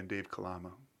 It might have been Dave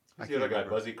Kalama. Who's the other guy,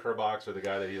 Buzzy Kerbox, or the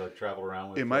guy that he like traveled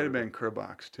around with? It might have been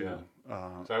Kerbox too.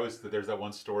 Yeah. So there's that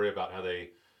one story about how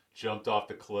they jumped off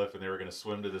the cliff and they were going to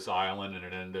swim to this island, and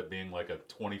it ended up being like a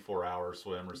 24-hour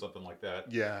swim or something like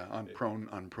that. Yeah, on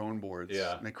prone boards.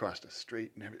 Yeah. And they crossed a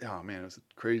strait and everything. Oh man, it was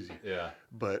crazy. Yeah.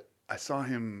 But I saw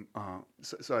him.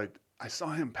 I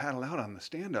saw him paddle out on the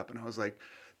stand up, and I was like,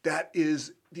 that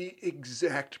is the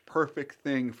exact perfect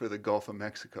thing for the Gulf of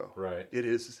Mexico. Right. It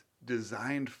is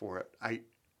designed for it.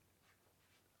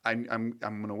 I'm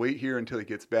going to wait here until he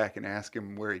gets back and ask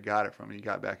him where he got it from. And he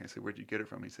got back and I said, "Where'd you get it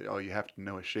from?" He said, "Oh, you have to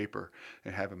know a shaper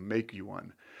and have him make you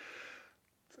one."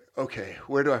 Okay,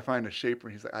 where do I find a shaper?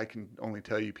 And he's like, "I can only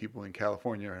tell you people in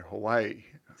California or Hawaii."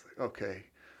 I was like, okay.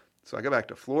 So I got back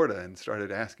to Florida and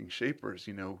started asking shapers,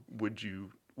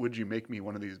 would you make me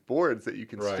one of these boards that you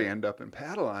can stand up and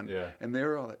paddle on? Yeah. And they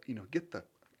were all like, get the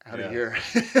out of here.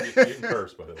 You can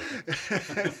curse, by the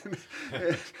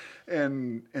way.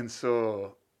 and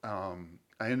so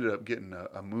I ended up getting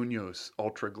a Munoz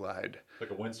Ultra Glide. Like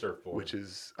a windsurf board. Which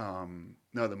is,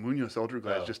 no, the Munoz Ultra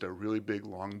Glide is just a really big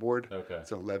longboard. Okay.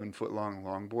 It's an 11-foot long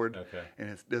longboard. Okay. And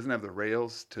it doesn't have the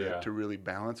rails to really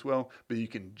balance well, but you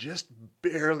can just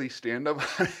barely stand up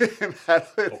on it and paddle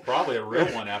it. Well, probably a real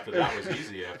one after that was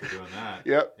easy after doing that.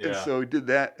 Yep. Yeah. And so we did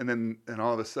that, and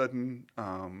all of a sudden,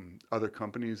 other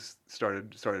companies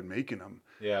started making them.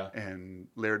 Yeah. And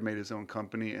Laird made his own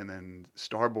company, and then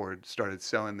Starboard started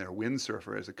selling their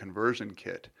windsurfer as a conversion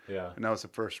kit. Yeah. And that was the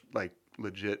first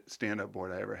legit stand-up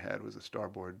board I ever had, was a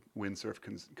Starboard windsurf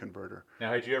converter.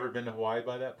 Now, had you ever been to Hawaii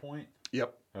by that point?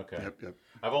 Yep. Okay. Yep.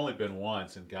 I've only been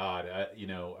once, and God,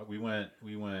 we went.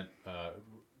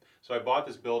 So I bought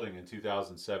this building in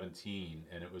 2017,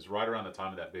 and it was right around the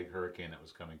time of that big hurricane that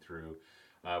was coming through.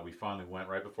 We finally went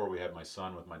right before we had my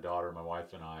son with my daughter, my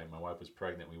wife and I. My wife was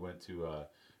pregnant. We went to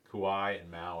Kauai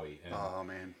and Maui. And, oh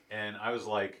man. And I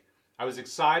was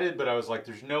excited, but I was like,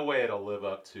 there's no way it'll live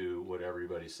up to what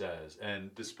everybody says.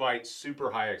 And despite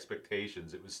super high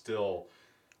expectations, it was still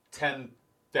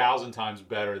 10,000 times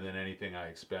better than anything I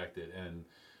expected. And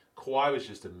Kauai was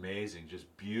just amazing, just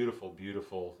beautiful,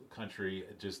 beautiful country.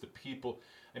 Just the people.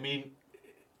 I mean,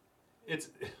 it's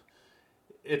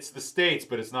the States,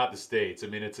 but it's not the States. I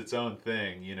mean, it's its own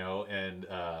thing, and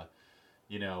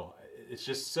it's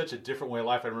just such a different way of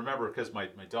life. I remember because my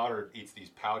daughter eats these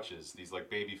pouches, these like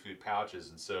baby food pouches,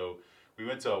 and so we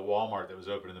went to a Walmart that was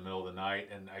open in the middle of the night,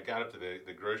 and I got up to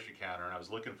the grocery counter and I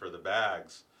was looking for the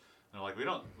bags, and I'm like, we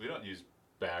don't use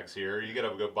bags here. You got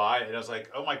to go buy it. And I was like,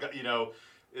 oh my God,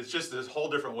 it's just this whole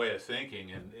different way of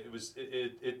thinking, and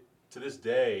it to this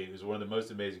day it was one of the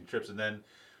most amazing trips. And then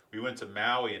we went to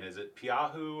Maui, and is it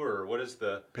Piahu or what is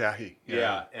the Piahi?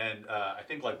 Yeah, and I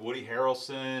think like Woody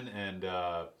Harrelson and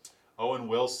Owen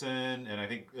Wilson, and I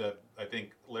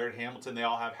think Laird Hamilton. They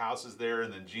all have houses there,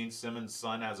 and then Gene Simmons'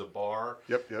 son has a bar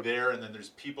there, and then there's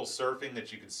people surfing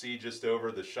that you can see just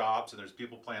over the shops, and there's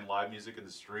people playing live music in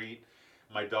the street.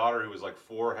 My daughter, who was like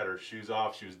 4, had her shoes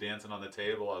off. She was dancing on the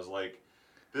table. I was like,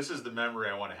 this is the memory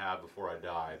I want to have before I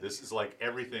die. This is like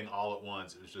everything all at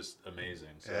once. It was just amazing.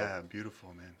 So, yeah,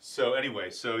 beautiful, man. So anyway,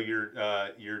 so you're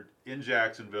in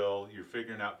Jacksonville. You're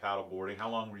figuring out paddle boarding. How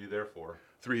long were you there for?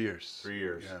 3 years. 3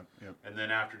 years. Yeah. And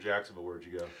then after Jacksonville, where'd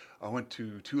you go? I went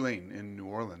to Tulane in New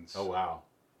Orleans. Oh wow.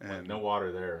 And no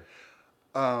water there.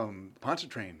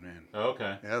 Pontchartrain, man. Oh,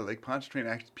 okay. Yeah, Lake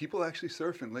Pontchartrain. People actually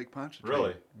surf in Lake Pontchartrain.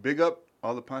 Really? Big up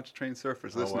all the Pontchartrain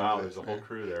surfers listening wow, to this. there's a whole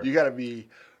crew there. You got to be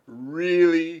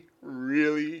really,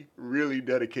 really, really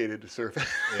dedicated to surfing.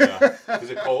 Yeah. Is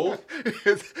it cold?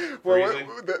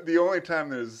 The only time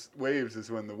there's waves is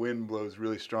when the wind blows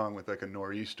really strong with like a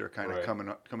nor'easter kind of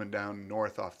coming down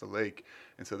north off the lake,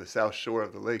 and so the south shore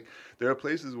of the lake. There are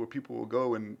places where people will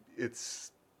go, and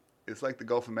it's like the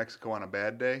Gulf of Mexico on a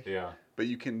bad day. Yeah. But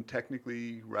you can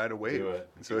technically ride a wave. Do it.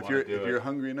 So if you're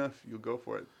hungry enough, you'll go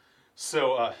for it.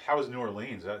 So how was New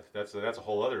Orleans? That's a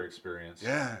whole other experience.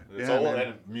 Yeah,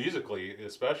 and musically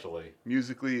especially.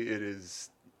 Musically, it is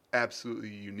absolutely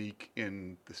unique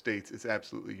in the States. It's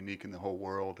absolutely unique in the whole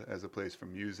world as a place for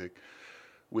music,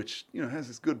 which has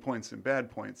its good points and bad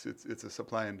points. It's a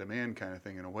supply and demand kind of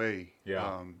thing in a way.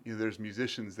 Yeah. There's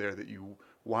musicians there that you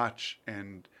watch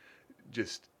and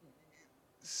just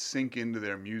sink into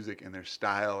their music and their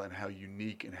style and how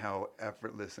unique and how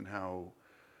effortless and how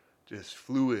just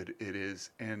fluid it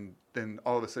is, and then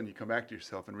all of a sudden you come back to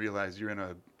yourself and realize you're in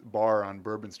a bar on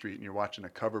Bourbon Street and you're watching a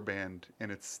cover band, and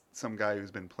it's some guy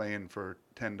who's been playing for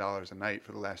 $10 a night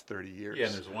for the last 30 years. Yeah,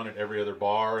 and there's one at every other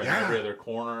bar and every other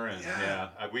corner, and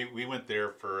we went there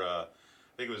for I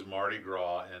think it was Mardi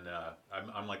Gras, and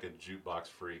I'm like a jukebox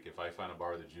freak. If I find a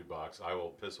bar with a jukebox, I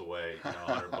will piss away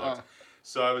 $100.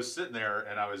 So I was sitting there,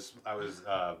 and I was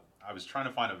I was trying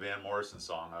to find a Van Morrison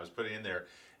song. I was putting in there,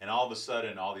 and all of a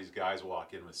sudden, all these guys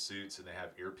walk in with suits and they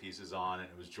have earpieces on, and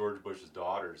it was George Bush's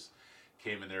daughters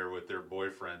came in there with their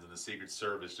boyfriends, and the Secret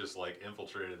Service just like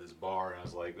infiltrated this bar, and I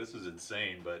was like, this is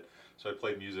insane. But so I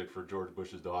played music for George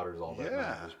Bush's daughters all that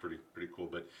night. It was pretty cool.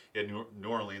 But yeah, New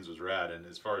Orleans was rad, and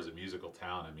as far as a musical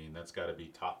town, I mean, that's got to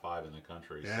be top 5 in the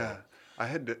country. Yeah, so. I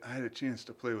had a chance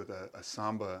to play with a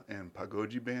samba and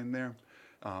pagoji band there,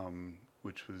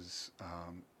 which was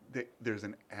there's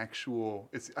an actual.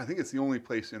 I think it's the only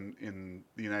place in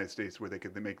the United States where they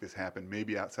make this happen.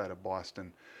 Maybe outside of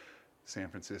Boston, San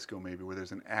Francisco, maybe, where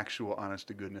there's an actual honest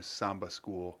to goodness samba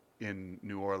school in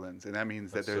New Orleans, and that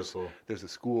means that there's a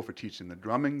school for teaching the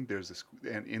drumming.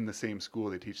 And in the same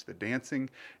school they teach the dancing,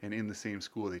 and in the same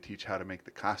school they teach how to make the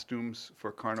costumes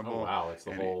for Carnival. Oh wow, it's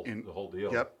the whole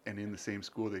deal. Yep, and in the same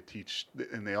school they teach,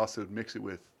 and they also mix it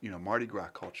with Mardi Gras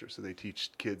culture. So they teach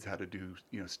kids how to do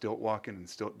stilt walking and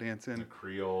stilt dancing. The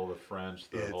Creole, the French,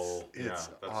 it's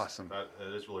awesome.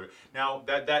 That is really now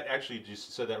that actually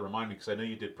just said that remind me because I know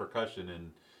you did percussion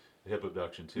in hip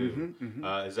abduction too.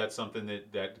 Is that something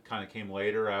that kind of came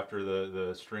later after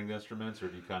the stringed instruments, or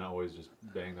do you kind of always just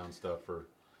banged on stuff for?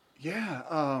 Yeah,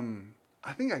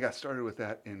 I think I got started with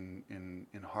that in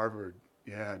Harvard.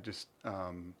 Yeah, just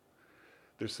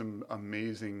there's some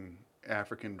amazing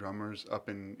African drummers up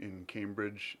in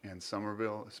Cambridge and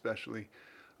Somerville, especially.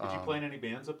 Did you play in any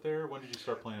bands up there? When did you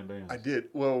start playing in bands? I did.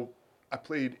 Well, I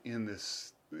played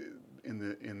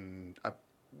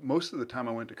most of the time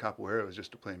I went to Capoeira was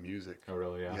just to play music. Oh,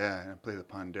 really? Yeah. Yeah, and I play the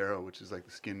pandero, which is like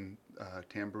the skin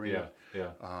tambourine. Yeah.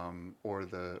 Or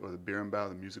the berimbau,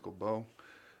 the musical bow.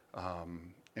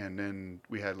 And then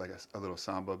we had like a little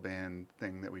samba band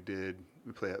thing that we did.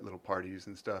 We play at little parties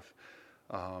and stuff.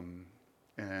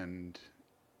 And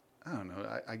I don't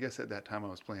know. I guess at that time I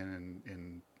was playing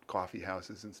in coffee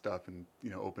houses and stuff, and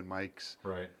open mics.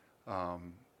 Right.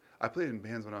 I played in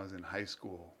bands when I was in high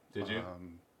school. Did you?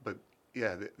 But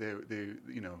yeah, they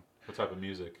What type of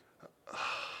music?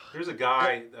 There's a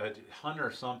guy,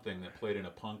 Hunter something, that played in a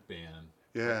punk band.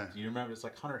 Yeah. Do you remember? It's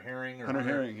like Hunter Herring. Hunter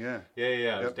Herring, yeah. Yeah.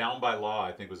 Yep. It was Down by Law,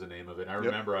 I think was the name of it. And I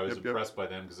remember I was impressed by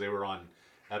them because they were on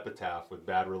Epitaph with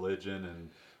Bad Religion and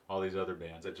all these other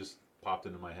bands. That just popped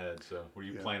into my head. So were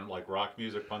you playing like rock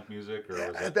music, punk music? Or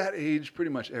was at that age,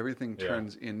 pretty much everything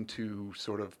turns into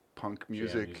sort of punk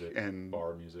music and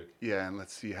bar music. Yeah, and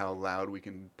let's see how loud we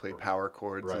can play power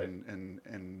chords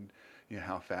and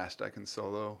how fast I can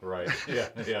solo. Right. Yeah.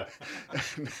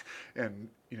 and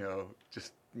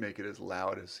just make it as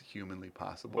loud as humanly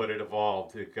possible. But it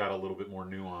evolved. It got a little bit more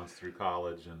nuanced through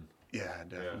college and. Yeah,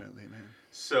 definitely, man.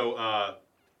 So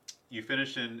you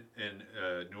finished in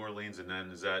New Orleans, and then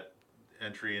is that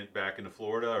entry back into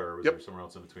Florida, or was there somewhere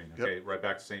else in between? Okay, right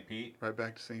back to St. Pete. Right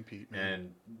back to St. Pete, man.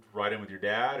 And right in with your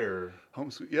dad, or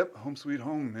home sweet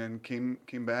home, man. Came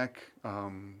back,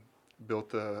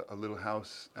 built a little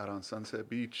house out on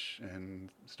Sunset Beach, and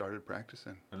started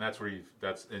practicing. And that's where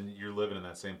and you're living in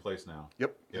that same place now.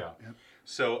 Yep. Yeah.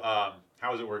 So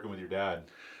how is it working with your dad?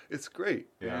 It's great.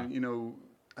 Yeah. And,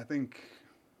 I think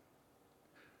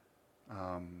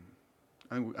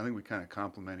we kind of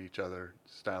complement each other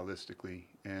stylistically,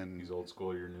 and he's old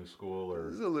school, you're new school, or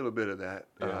there's a little bit of that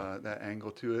that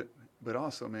angle to it. But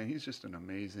also, man, he's an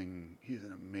amazing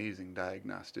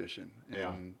diagnostician.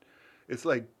 And it's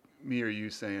like me or you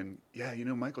saying,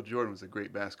 Michael Jordan was a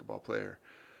great basketball player,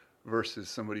 versus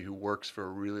somebody who works for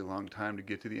a really long time to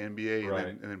get to the NBA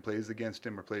and then plays against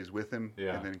him or plays with him,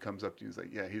 and then comes up to you and is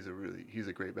like, he's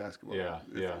a great basketball player.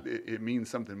 It means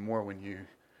something more when you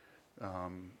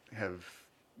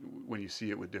when you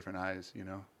see it with different eyes,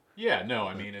 Yeah, no,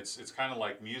 I mean, it's kind of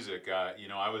like music.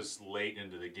 I was late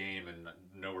into the game and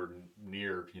nowhere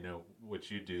near,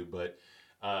 what you do, but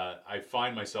I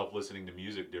find myself listening to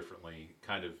music differently,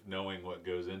 kind of knowing what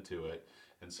goes into it.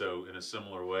 And so in a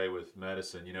similar way with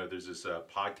medicine, there's this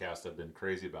podcast I've been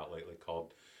crazy about lately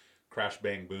called Crash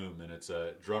Bang Boom, and it's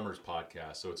a drummers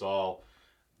podcast. So it's all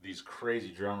these crazy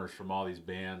drummers from all these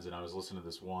bands, and I was listening to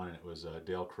this one, and it was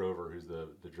Dale Crover, who's the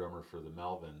drummer for the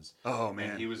Melvins. Oh,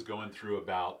 man. And he was going through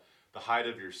about the height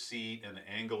of your seat and the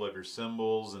angle of your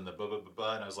cymbals and the blah, blah, blah,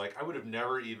 blah. And I was like, I would have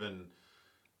never even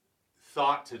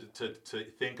thought to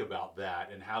think about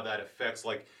that and how that affects,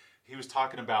 like, he was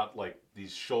talking about like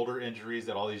these shoulder injuries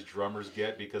that all these drummers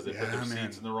get because they put their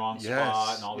seats in the wrong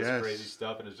spot and all this crazy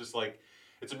stuff. And it's just like,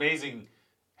 it's amazing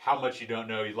how much you don't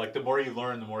know. Like the more you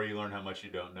learn how much you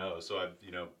don't know. So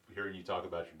hearing you talk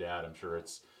about your dad, I'm sure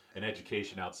it's an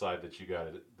education outside that you got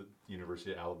at the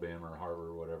University of Alabama or Harvard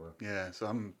or whatever. Yeah, so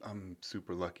I'm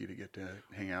super lucky to get to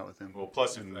hang out with him. Well,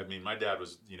 plus, And- I mean, my dad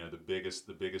was,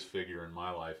 the biggest figure in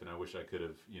my life, and I wish I could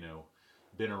have,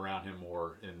 been around him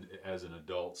more as an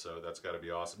adult. So that's got to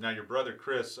be awesome. Now, your brother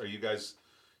Chris, are you guys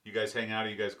hang out? Are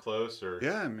you guys close? Or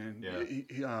Yeah, man.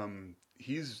 Yeah.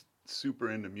 He's super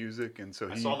into music, and so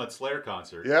I saw him at Slayer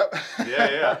concert. Yep.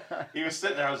 Yeah. He was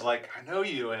sitting there. I was like, I know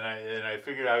you, and I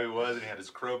figured out who he was, and he had his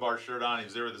Crowbar shirt on. He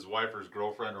was there with his wife or his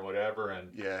girlfriend or whatever, and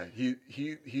Yeah,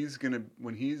 he's gonna,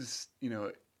 when he's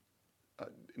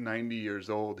 90 years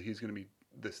old, he's gonna be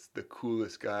the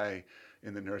coolest guy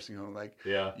in the nursing home. Like,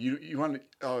 yeah. you want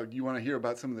to hear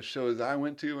about some of the shows I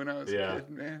went to when I was a kid,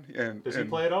 man? And Does he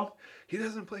play at all? He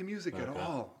doesn't play music at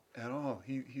all.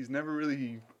 He's never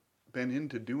really been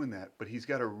into doing that, but he's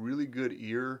got a really good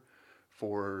ear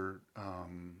for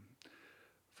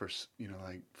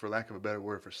like, for lack of a better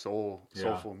word, for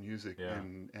soulful music,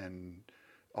 and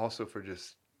also for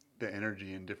just the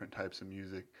energy in different types of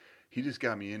music. He just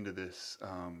got me into this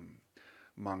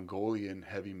Mongolian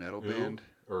heavy metal band.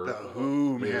 The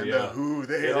Who, man. The Who.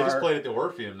 They just played at the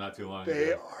Orpheum not too long ago.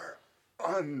 They are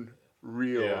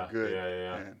unreal good.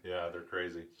 Yeah, they're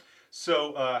crazy.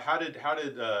 So how did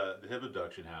the hip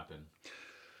abduction happen?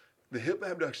 The hip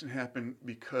abduction happened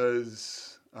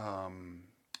because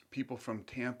people from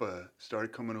Tampa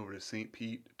started coming over to St.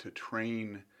 Pete to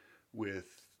train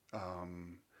with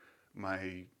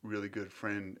my really good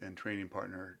friend and training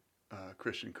partner,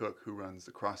 Christian Cook, who runs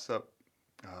the Cross Up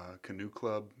Canoe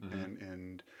Club,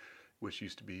 and which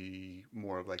used to be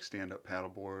more of like stand-up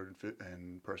paddleboard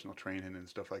and personal training and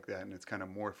stuff like that, and it's kind of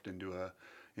morphed into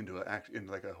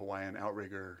like a Hawaiian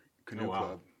outrigger canoe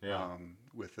club,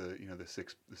 with the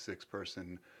six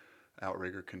person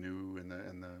outrigger canoe and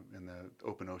the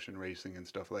open ocean racing and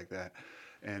stuff like that.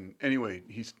 And anyway,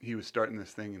 he was starting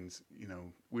this thing, and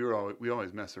we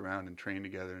always mess around and train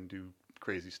together and do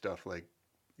crazy stuff like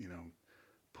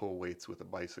pull weights with a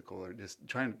bicycle, or just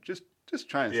trying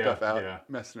stuff out,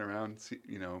 messing around,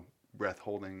 breath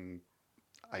holding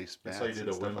ice baths. That's how you did and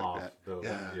the stuff Wim like Hof.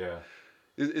 that.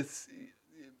 It's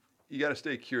you got to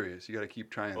stay curious. You got to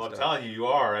keep trying. Well, stuff. I'm telling you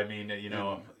are. I mean,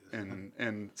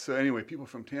 And so anyway, people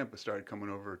from Tampa started coming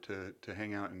over to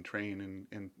hang out and train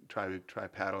and try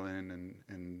paddling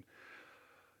and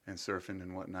surfing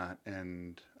and whatnot,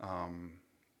 and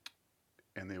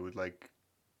they would, like,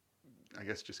 I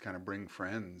guess, just kind of bring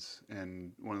friends.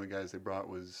 And one of the guys they brought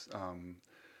was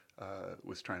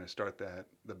trying to start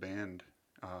the band,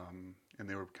 and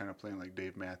they were kind of playing like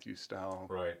Dave Matthews style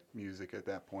music at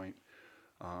that point.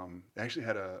 They actually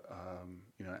had an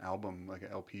album, like an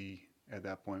LP at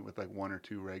that point, with like one or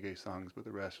two reggae songs, but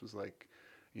the rest was like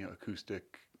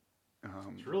acoustic.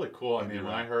 It's really cool. I mean,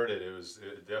 when I heard it,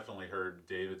 it definitely heard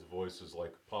David's voice was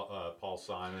like Paul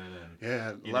Simon, and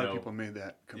a lot of people made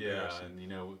that comparison.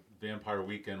 Yeah, and Vampire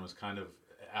Weekend was kind of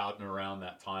out and around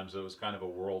that time, so it was kind of a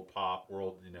world.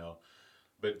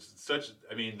 But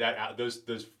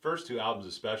those first two albums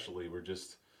especially were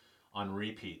just on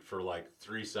repeat for like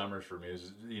 3 summers for me. It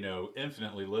was,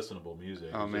 infinitely listenable music.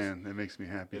 Oh man, that makes me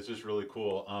happy. It's just really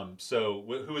cool. So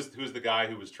who was the guy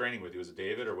who was training with you? Was it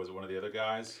David, or was it one of the other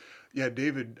guys? Yeah,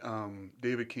 David.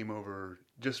 David came over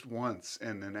just once,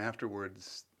 and then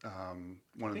afterwards, is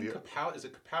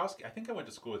it Kapowski? I think I went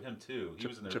to school with him too. He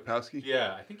was in there. Chapowski?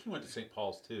 Yeah, I think he went to St.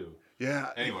 Paul's too.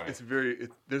 Yeah. Anyway,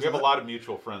 we have a lot of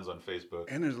mutual friends on Facebook,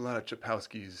 and there's a lot of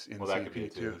Chapowskis in that could be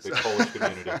CP too. Big Polish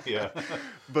community. Yeah.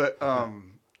 But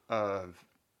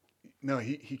no,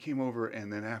 he came over,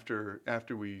 and then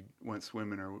after we went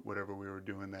swimming or whatever we were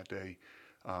doing that day,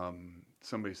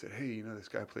 somebody said, "Hey, this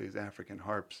guy plays African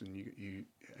harps, and he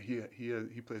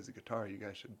plays the guitar. You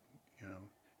guys should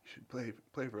play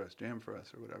for us, jam for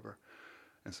us, or whatever."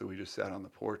 And so we just sat on the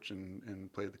porch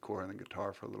and played the core and the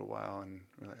guitar for a little while, and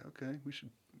we're like, "Okay, we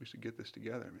should get this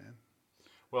together, man."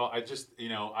 Well, I just,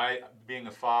 I being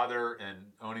a father and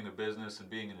owning a business and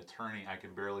being an attorney, I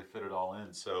can barely fit it all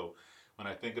in. So when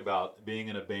I think about being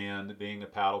in a band, being a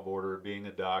paddleboarder, being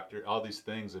a doctor, all these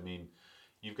things, I mean,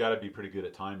 you've got to be pretty good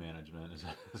at time management.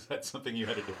 Is that something you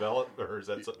had to develop, or is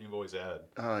that something you've always had?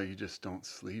 You just don't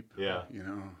sleep. Yeah.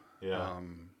 Yeah.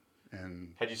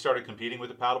 And had you started competing with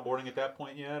the paddleboarding at that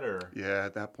point yet, or? Yeah,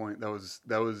 at that point, that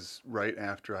was right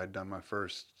after I'd done my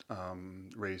first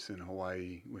race in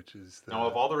Hawaii, which is now,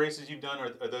 of all the races you've done,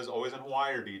 are those always in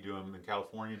Hawaii, or do you do them in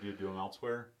California? Do you do them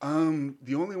elsewhere?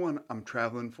 The only one I'm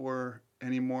traveling for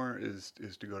anymore is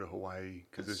to go to Hawaii,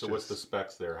 because what's the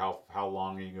specs there? How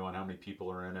long are you going? How many people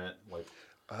are in it? Like,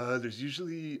 there's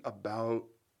usually about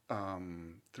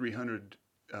 300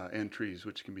 entries,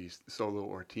 which can be solo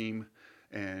or team.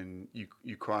 and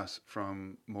you cross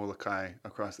from Molokai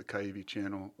across the Kaiwi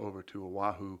Channel over to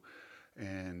Oahu,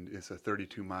 and it's a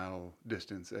 32-mile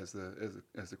distance as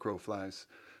the crow flies.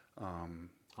 How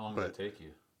long does it take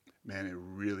you? Man, it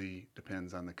really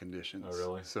depends on the conditions. Oh,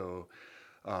 really? So,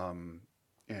 and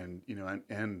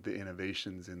and the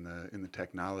innovations in the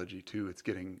technology too. It's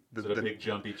getting Is it a big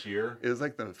jump each year? It was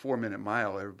like the 4-minute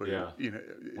mile. Everybody,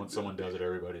 When someone does it,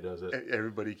 everybody does it.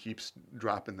 Everybody keeps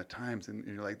dropping the times, and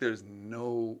you're like, there's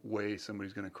no way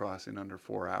somebody's going to cross in under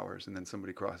 4 hours, and then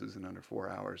somebody crosses in under 4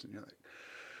 hours, and you're like,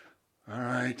 all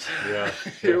right,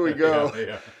 here we go.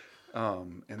 Yeah.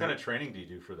 And what kind of training do you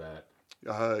do for that?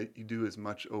 You do as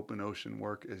much open ocean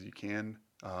work as you can.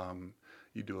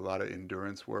 You do a lot of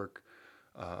endurance work.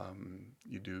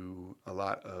 You do a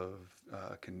lot of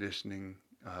conditioning.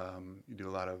 You do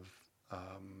a lot of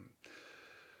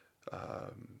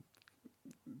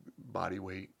body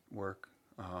weight work.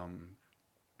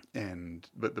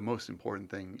 But the most important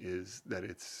thing is that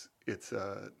it's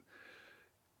a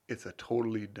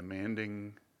totally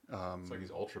demanding It's like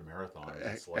these ultra marathons.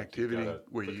 It's like activity you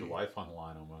where put your life on the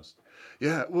line almost.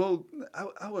 Yeah, well,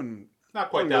 I wouldn't. Not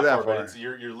quite that far, but it's,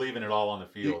 you're leaving it all on the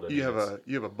field. You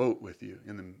have a boat with you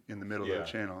in the middle of the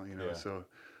channel, Yeah. So,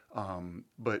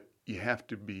 but you have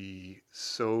to be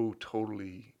so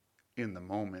totally in the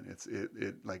moment.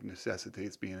 It like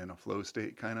necessitates being in a flow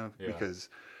state kind of because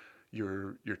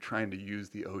you're trying to use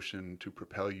the ocean to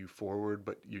propel you forward,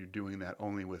 but you're doing that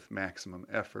only with maximum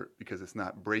effort because it's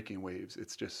not breaking waves,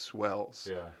 it's just swells.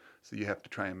 Yeah. So you have to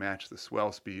try and match the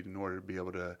swell speed in order to be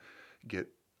able to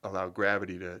allow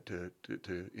gravity to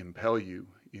impel you,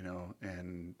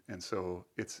 and so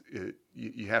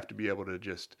you have to be able to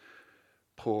just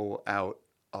pull out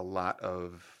a lot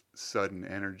of sudden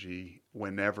energy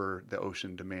whenever the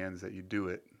ocean demands that you do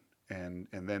it, and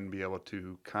then be able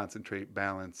to concentrate,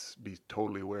 balance, be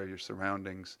totally aware of your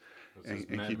surroundings, and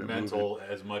keep it mental moving.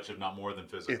 as much, if not more than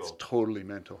physical. It's totally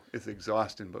mental. It's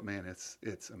exhausting, but man, it's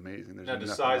amazing. There's now, does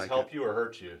nothing size like help it. you or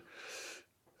hurt you?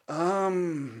 I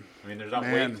mean, there's not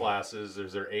weight classes.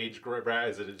 Is there age bracket?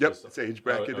 Is it just? It's age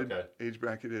bracketed. Oh, okay. Age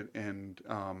bracketed, and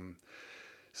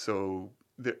so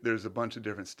there's a bunch of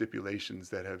different stipulations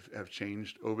that have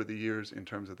changed over the years in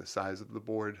terms of the size of the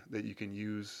board that you can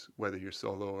use, whether you're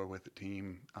solo or with a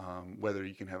team, whether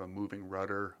you can have a moving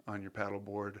rudder on your paddle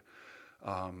board,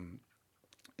 and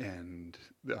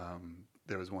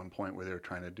there was one point where they were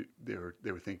trying to do. They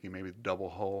were thinking maybe double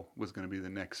hull was going to be the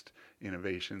next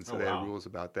innovation, so they had rules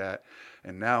about that.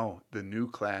 And now the new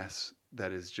class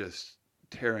that is just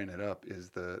tearing it up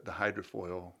is the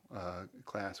hydrofoil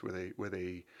class, where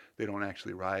they don't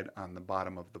actually ride on the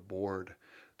bottom of the board.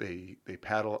 They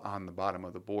paddle on the bottom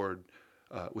of the board.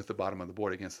 With the bottom of the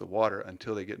board against the water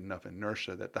until they get enough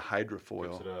inertia that the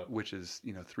hydrofoil, which is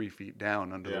 3 feet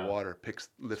down under the water, lifts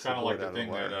the board out of the water. It's kind of like the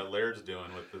thing that Laird's doing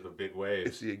with the big waves.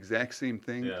 It's the exact same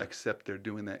thing, except they're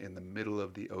doing that in the middle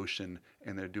of the ocean,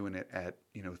 and they're doing it at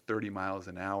 30 miles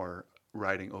an hour,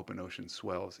 riding open ocean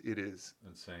swells. It is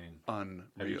insane, unreal.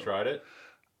 Have you tried it?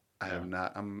 I have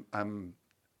not. I'm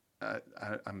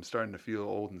starting to feel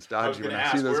old and stodgy when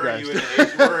I see those guys.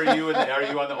 Where are you? Are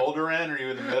you on the older end? Or are you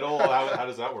in the middle? How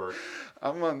does that work?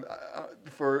 I'm on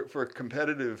for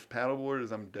competitive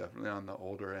paddleboarders. I'm definitely on the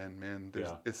older end, man.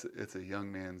 It's a young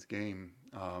man's game,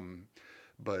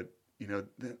 but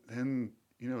then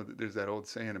there's that old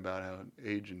saying about how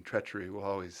age and treachery will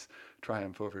always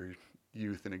triumph over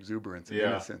youth and exuberance and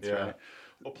innocence, right?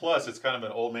 Well, plus it's kind of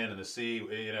an old man in the sea.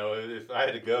 If I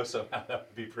had to go somehow, that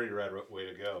would be a pretty rad way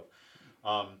to go.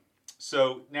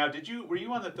 So now, were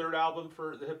you on the third album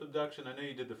for the Hip Abduction? I know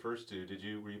you did the first two.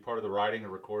 Were you part of the writing or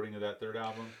recording of that third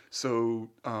album?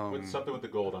 So something with the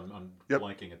gold. I'm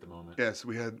blanking at the moment. Yes,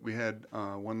 we had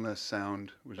One Less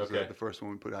Sound, which is the first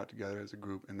one we put out together as a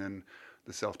group, and then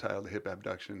the self-titled Hip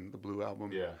Abduction, the Blue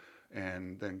album. Yeah.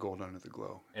 And then Gold Under the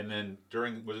Glow. And then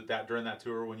during that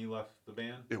tour when you left the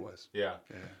band? It was. Yeah.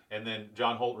 And then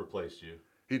John Holt replaced you.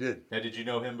 He did. Now, did you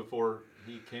know him before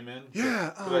he came in? Yeah.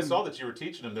 Because I saw that you were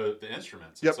teaching him the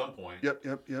instruments at some point. Yep.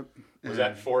 Was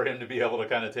that for him to be able to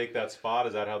kind of take that spot?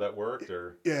 Is that how that worked?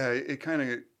 Or yeah, it got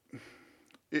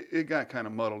kind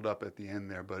of muddled up at the end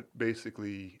there, but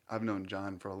basically I've known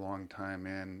John for a long time,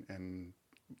 man, and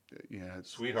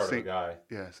sweetheart of a guy.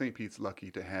 Yeah, St. Pete's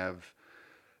lucky to have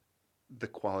the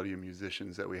quality of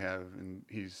musicians that we have, and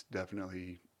he's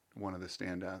definitely one of the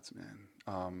standouts, man.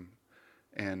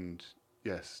 And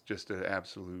yes, just an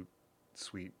absolute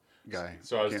sweet guy.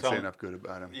 So I can't say enough good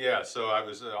about him. Yeah, so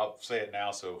I'll say it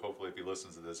now, so hopefully if he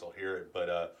listens to this, he'll hear it.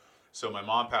 But so my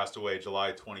mom passed away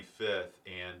July 25th,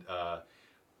 and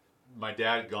my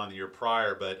dad had gone the year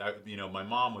prior, but my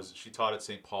mom she taught at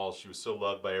St. Paul's. She was so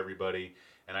loved by everybody,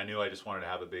 and I knew I just wanted to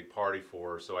have a big party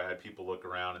for her. So I had people look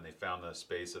around, and they found the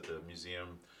space at the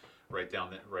museum right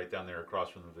down there across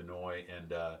from the Vinoy,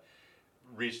 and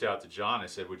reached out to John. I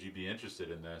said, "Would you be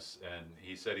interested in this?" And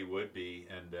he said he would be,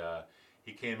 and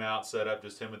he came out, set up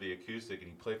just him with the acoustic, and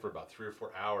he played for about 3 or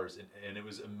 4 hours, and it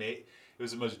was amazing. It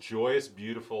was the most joyous,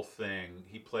 beautiful thing.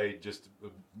 He played just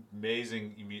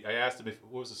amazing. I asked him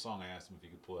what was the song I asked him if he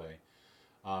could play.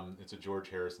 It's a George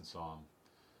Harrison song.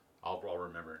 I'll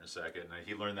remember it in a second. And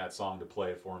he learned that song to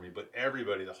play it for me. But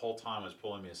everybody the whole time was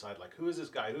pulling me aside, like, "Who is this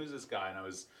guy? Who is this guy?" And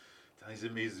he's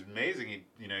amazing.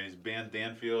 He's band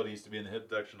Danfield. He used to be in the Hip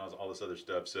Abduction, all this other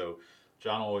stuff. So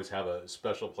John will always have a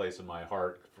special place in my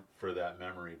heart for that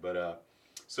memory. But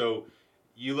so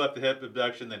you left the Hip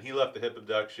Abduction, then he left the Hip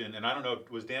Abduction, and I don't know,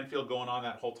 was Danfield going on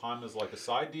that whole time as like a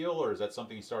side deal, or is that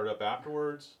something he started up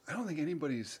afterwards? I don't think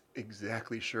anybody's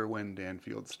exactly sure when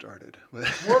Danfield started.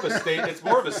 It's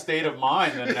more of a state of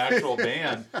mind than an actual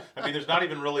band. I mean, there's not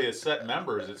even really a set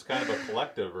members. It's kind of a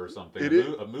collective or something,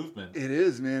 a movement. It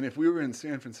is, man. If we were in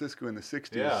San Francisco in the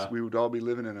 60s, we would all be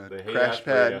living in a crash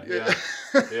pad.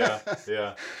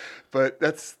 Yeah. But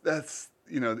that's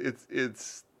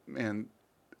it's man,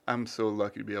 I'm so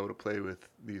lucky to be able to play with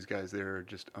these guys. They're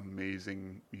just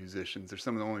amazing musicians. They're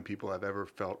some of the only people I've ever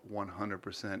felt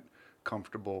 100%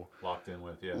 comfortable. Locked in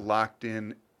with, yeah. Locked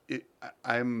in.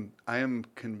 I am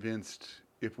convinced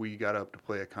if we got up to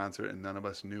play a concert and none of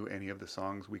us knew any of the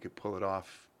songs, we could pull it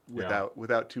off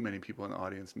without too many people in the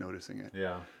audience noticing it.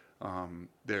 Yeah.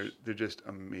 They're just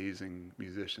amazing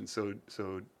musicians.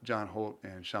 So John Holt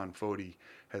and Sean Fody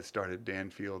has started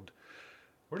Danfield.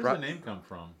 Where does the name come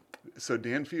from? So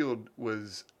Danfield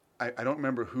was, I don't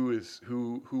remember who was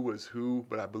who,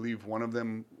 but I believe one of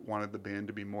them wanted the band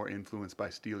to be more influenced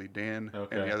by Steely Dan,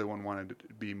 and the other one wanted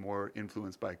to be more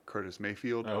influenced by Curtis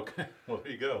Mayfield. Okay, well,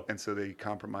 there you go. And so they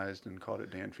compromised and called it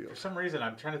Danfield. For some reason,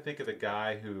 I'm trying to think of the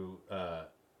guy who,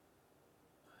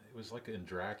 it was like in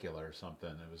Dracula or something.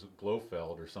 It was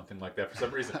Blofeld or something like that. For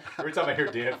some reason, every time I hear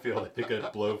Danfield, I think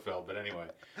of Blofeld. But anyway,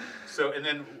 so and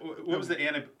then what was the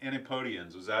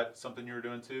Antipodeans? Was that something you were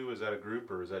doing too? Was that a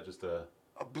group or was that just a?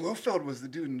 Blofeld was the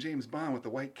dude in James Bond with the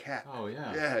white cat. Oh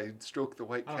yeah. Yeah, he'd stroke the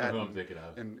white cat. I don't know who I'm thinking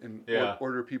of. And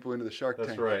order people into the Shark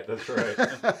Tank. That's right.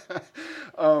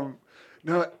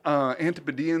 No,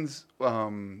 Antipodeans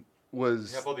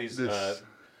was. You have all these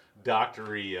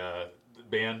doctory.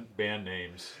 Band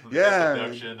names. Yeah.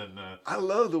 And, I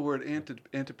love the word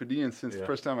Antipodean since the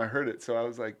first time I heard it. So I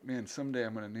was like, man, someday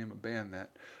I'm going to name a band that.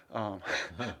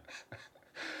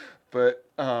 But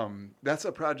that's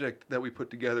a project that we put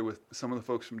together with some of the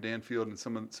folks from Danfield and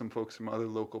some folks from other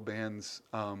local bands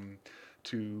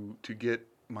to get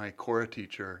my kora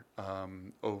teacher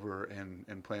over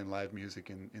and playing live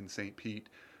music in St. Pete.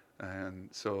 And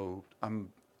so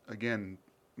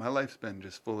my life's been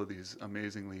just full of these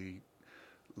amazingly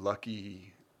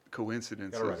lucky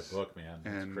coincidences. Gotta write a book, man.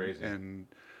 It's crazy. And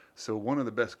so one of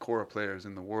the best kora players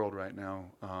in the world right now,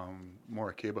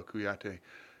 Morikeba Kuyate,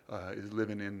 is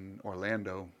living in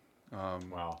Orlando,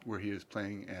 where he is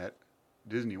playing at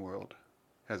Disney World,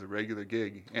 has a regular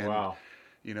gig. And,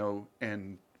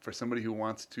 and for somebody who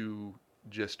wants to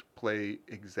just play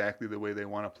exactly the way they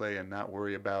want to play and not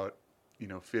worry about,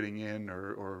 fitting in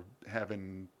or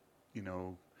having,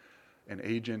 an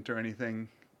agent or anything,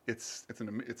 it's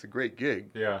a great gig.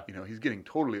 Yeah. He's getting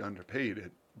totally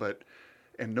underpaid,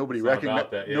 and nobody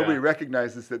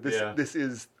recognizes that this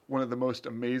is one of the most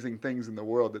amazing things in the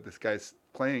world, that this guy's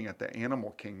playing at the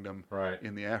Animal Kingdom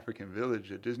in the African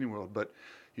Village at Disney World, but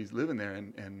he's living there,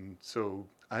 and so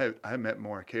I met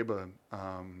Morikeba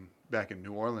back in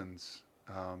New Orleans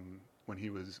when he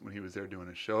was there doing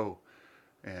a show,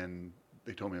 and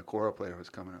they told me a kora player was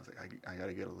coming. I was like, I got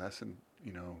to get a lesson,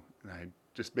 and I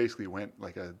just basically went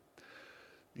like a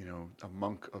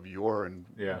monk of yore and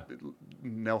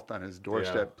knelt on his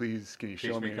doorstep. Please, can you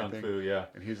show me anything? Kung Fu, yeah.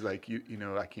 And he's like,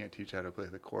 I can't teach how to play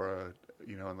the kora,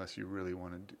 unless you really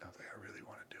want to. I was like, I really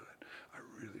want to do it. I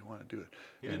really want to do it.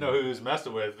 He didn't know who he was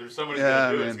messing with. There's somebody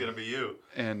going to do it. It's going to be you.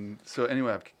 And so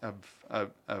anyway,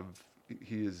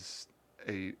 he is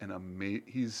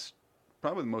he's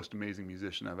probably the most amazing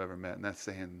musician I've ever met, and that's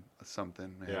saying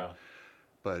something, man. Yeah.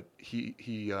 But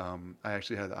I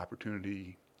actually had the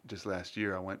opportunity just last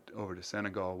year. I went over to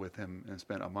Senegal with him and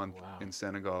spent a month in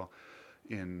Senegal,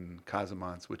 in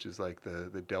Casamance, which is like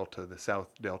the Delta, the South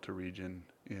Delta region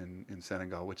in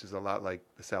Senegal, which is a lot like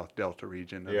the South Delta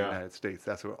region of the United States.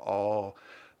 That's where all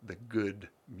the good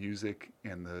music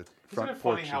and the front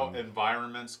porch. Isn't it funny how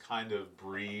environments kind of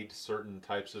breed certain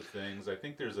types of things? I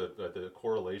think there's the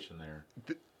correlation there.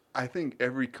 I think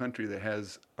every country that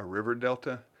has a river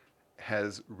delta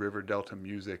has river delta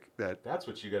music That's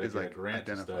what you got to is get like a grant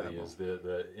to study identifiable. is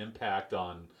the impact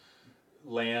on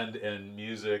land and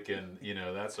music, and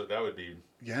that's what that would be.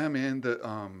 Yeah, man. The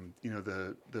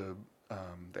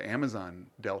Amazon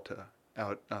Delta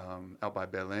out by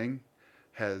Belém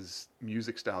has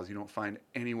music styles you don't find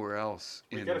anywhere else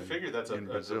We in got to figure that's a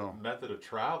Brazil. method of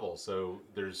travel, so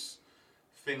there's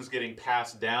things getting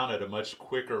passed down at a much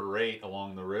quicker rate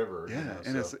along the river. Yeah,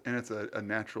 and it's a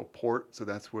natural port, so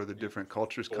that's where the different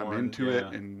cultures come Born, into it,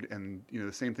 yeah. and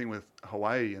the same thing with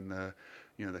Hawaii and the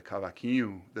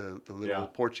cavaquinho, the little Yeah.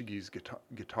 Portuguese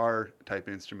guitar type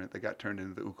instrument that got turned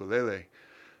into the ukulele.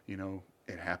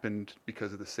 It happened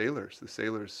because of the sailors. The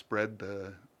sailors spread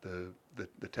the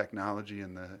technology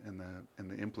and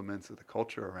the implements of the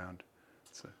culture around.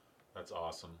 So. That's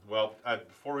awesome. Well,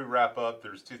 before we wrap up,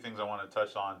 there's two things I want to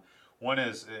touch on. One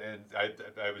is, and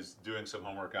I was doing some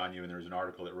homework on you, and there was an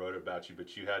article that wrote about you,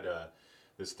 but you had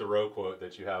this Thoreau quote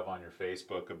that you have on your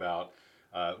Facebook about,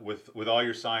 with all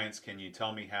your science, can you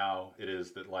tell me how it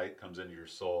is that light comes into your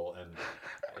soul? And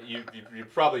you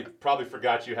probably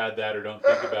forgot you had that or don't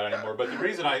think about it anymore. But the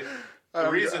reason I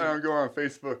don't go on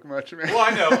Facebook much, man. Well,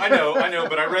 I know,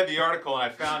 but I read the article and I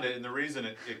found it, and the reason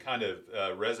it kind of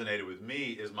resonated with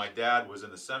me is my dad was in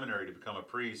the seminary to become a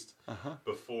priest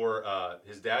before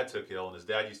his dad took ill, and his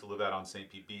dad used to live out on St.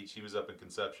 Pete Beach. He was up in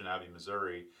Conception Abbey,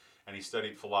 Missouri, and he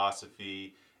studied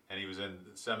philosophy, and he was in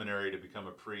the seminary to become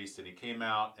a priest, and he came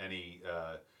out and he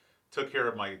took care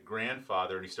of my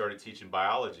grandfather, and he started teaching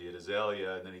biology at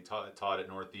Azalea, and then he taught at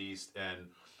Northeast, and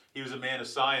he was a man of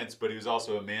science, but he was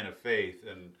also a man of faith.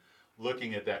 And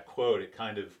looking at that quote, it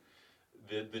kind of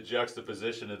the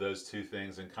juxtaposition of those two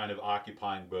things and kind of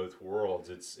occupying both worlds.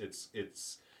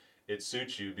 It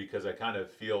suits you because I kind of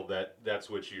feel that that's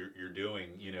what you're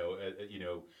doing.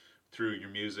 Through your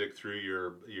music, through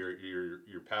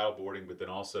your paddle boarding, but then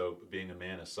also being a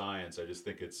man of science. I just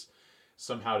think it's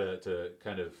somehow to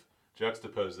kind of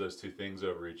juxtapose those two things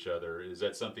over each other. Is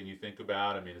that something you think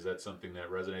about? I mean, is that something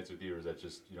that resonates with you, or is that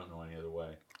just you don't know any other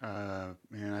way?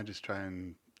 Man, I just try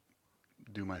and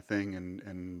do my thing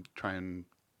and try and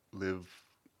live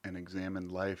an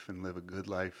examined life and live a good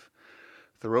life.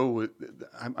 Thoreau,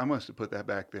 I must have put that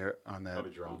back there on that.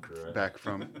 Probably drunk, right?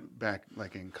 back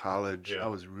like in college. Yeah. I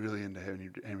was really into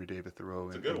Henry David Thoreau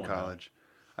in one, college.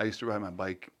 I used to ride my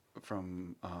bike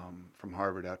from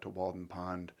Harvard out to Walden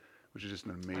Pond, which is just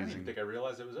an amazing. I didn't think I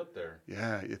realized it was up there.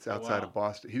 Yeah, it's outside wow. of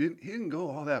Boston. He didn't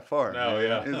go all that far. No,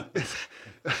 man.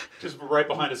 yeah. Just right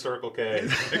behind a Circle K.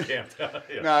 Camped out.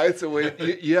 Yeah. No, it's a way.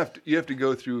 You have to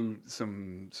go through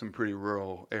some pretty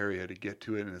rural area to get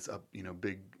to it, and it's up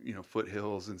big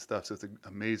foothills and stuff. So it's an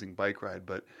amazing bike ride.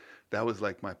 But that was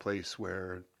like my place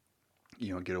where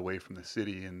get away from the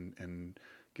city and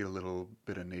get a little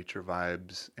bit of nature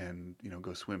vibes, and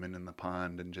go swimming in the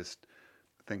pond and just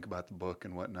think about the book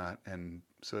and whatnot. And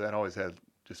so that always had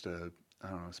just a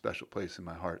special place in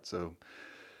my heart. So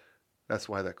that's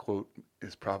why that quote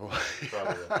is probably.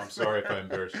 I'm sorry if I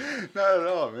embarrassed you. Not at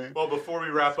all, man. Well, before we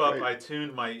wrap up, great. I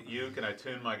tuned my uke and I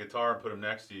tuned my guitar and put them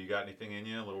next to you. You got anything in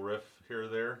you? A little riff here or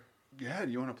there? Yeah,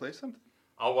 do you want to play something?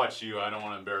 I'll watch you. I don't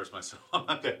want to embarrass myself. I'm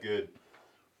not that good.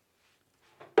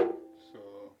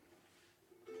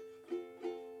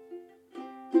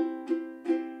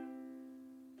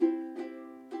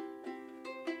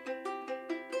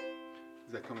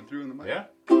 Is that coming through in the mic? Yeah.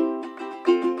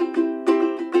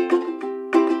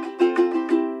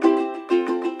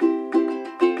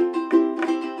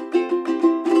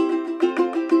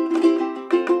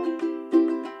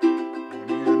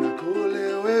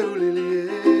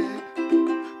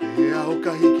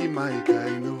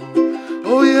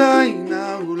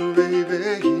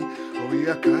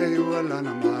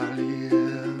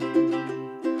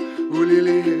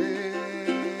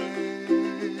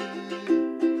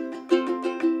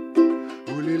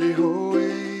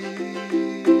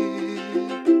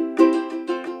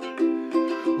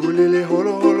 Ulele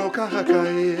holo holo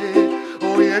kahakae,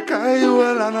 oye kai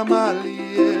ualana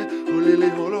malie. Ulele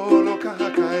holo holo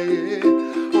kahakae,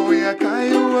 oye kai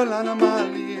ualana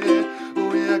malie.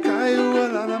 Oye kai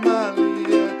ualana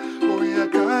malie, oye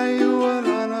kai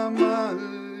ualana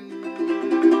malie.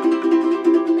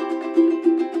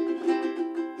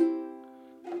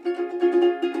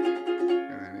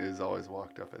 And then it is always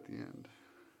walked up at the end.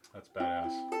 That's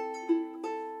badass.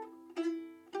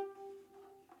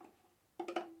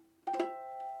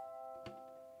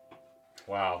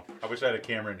 Wow. I wish I had a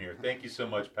camera in here. Thank you so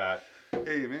much, Pat.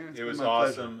 Hey, man. It was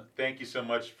awesome. Pleasure. Thank you so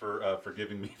much for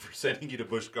forgiving me for sending you to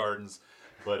Busch Gardens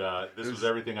But this was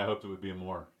everything I hoped it would be and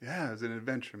more. Yeah, it was an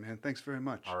adventure, man. Thanks very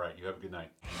much. All right, you have a good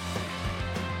night.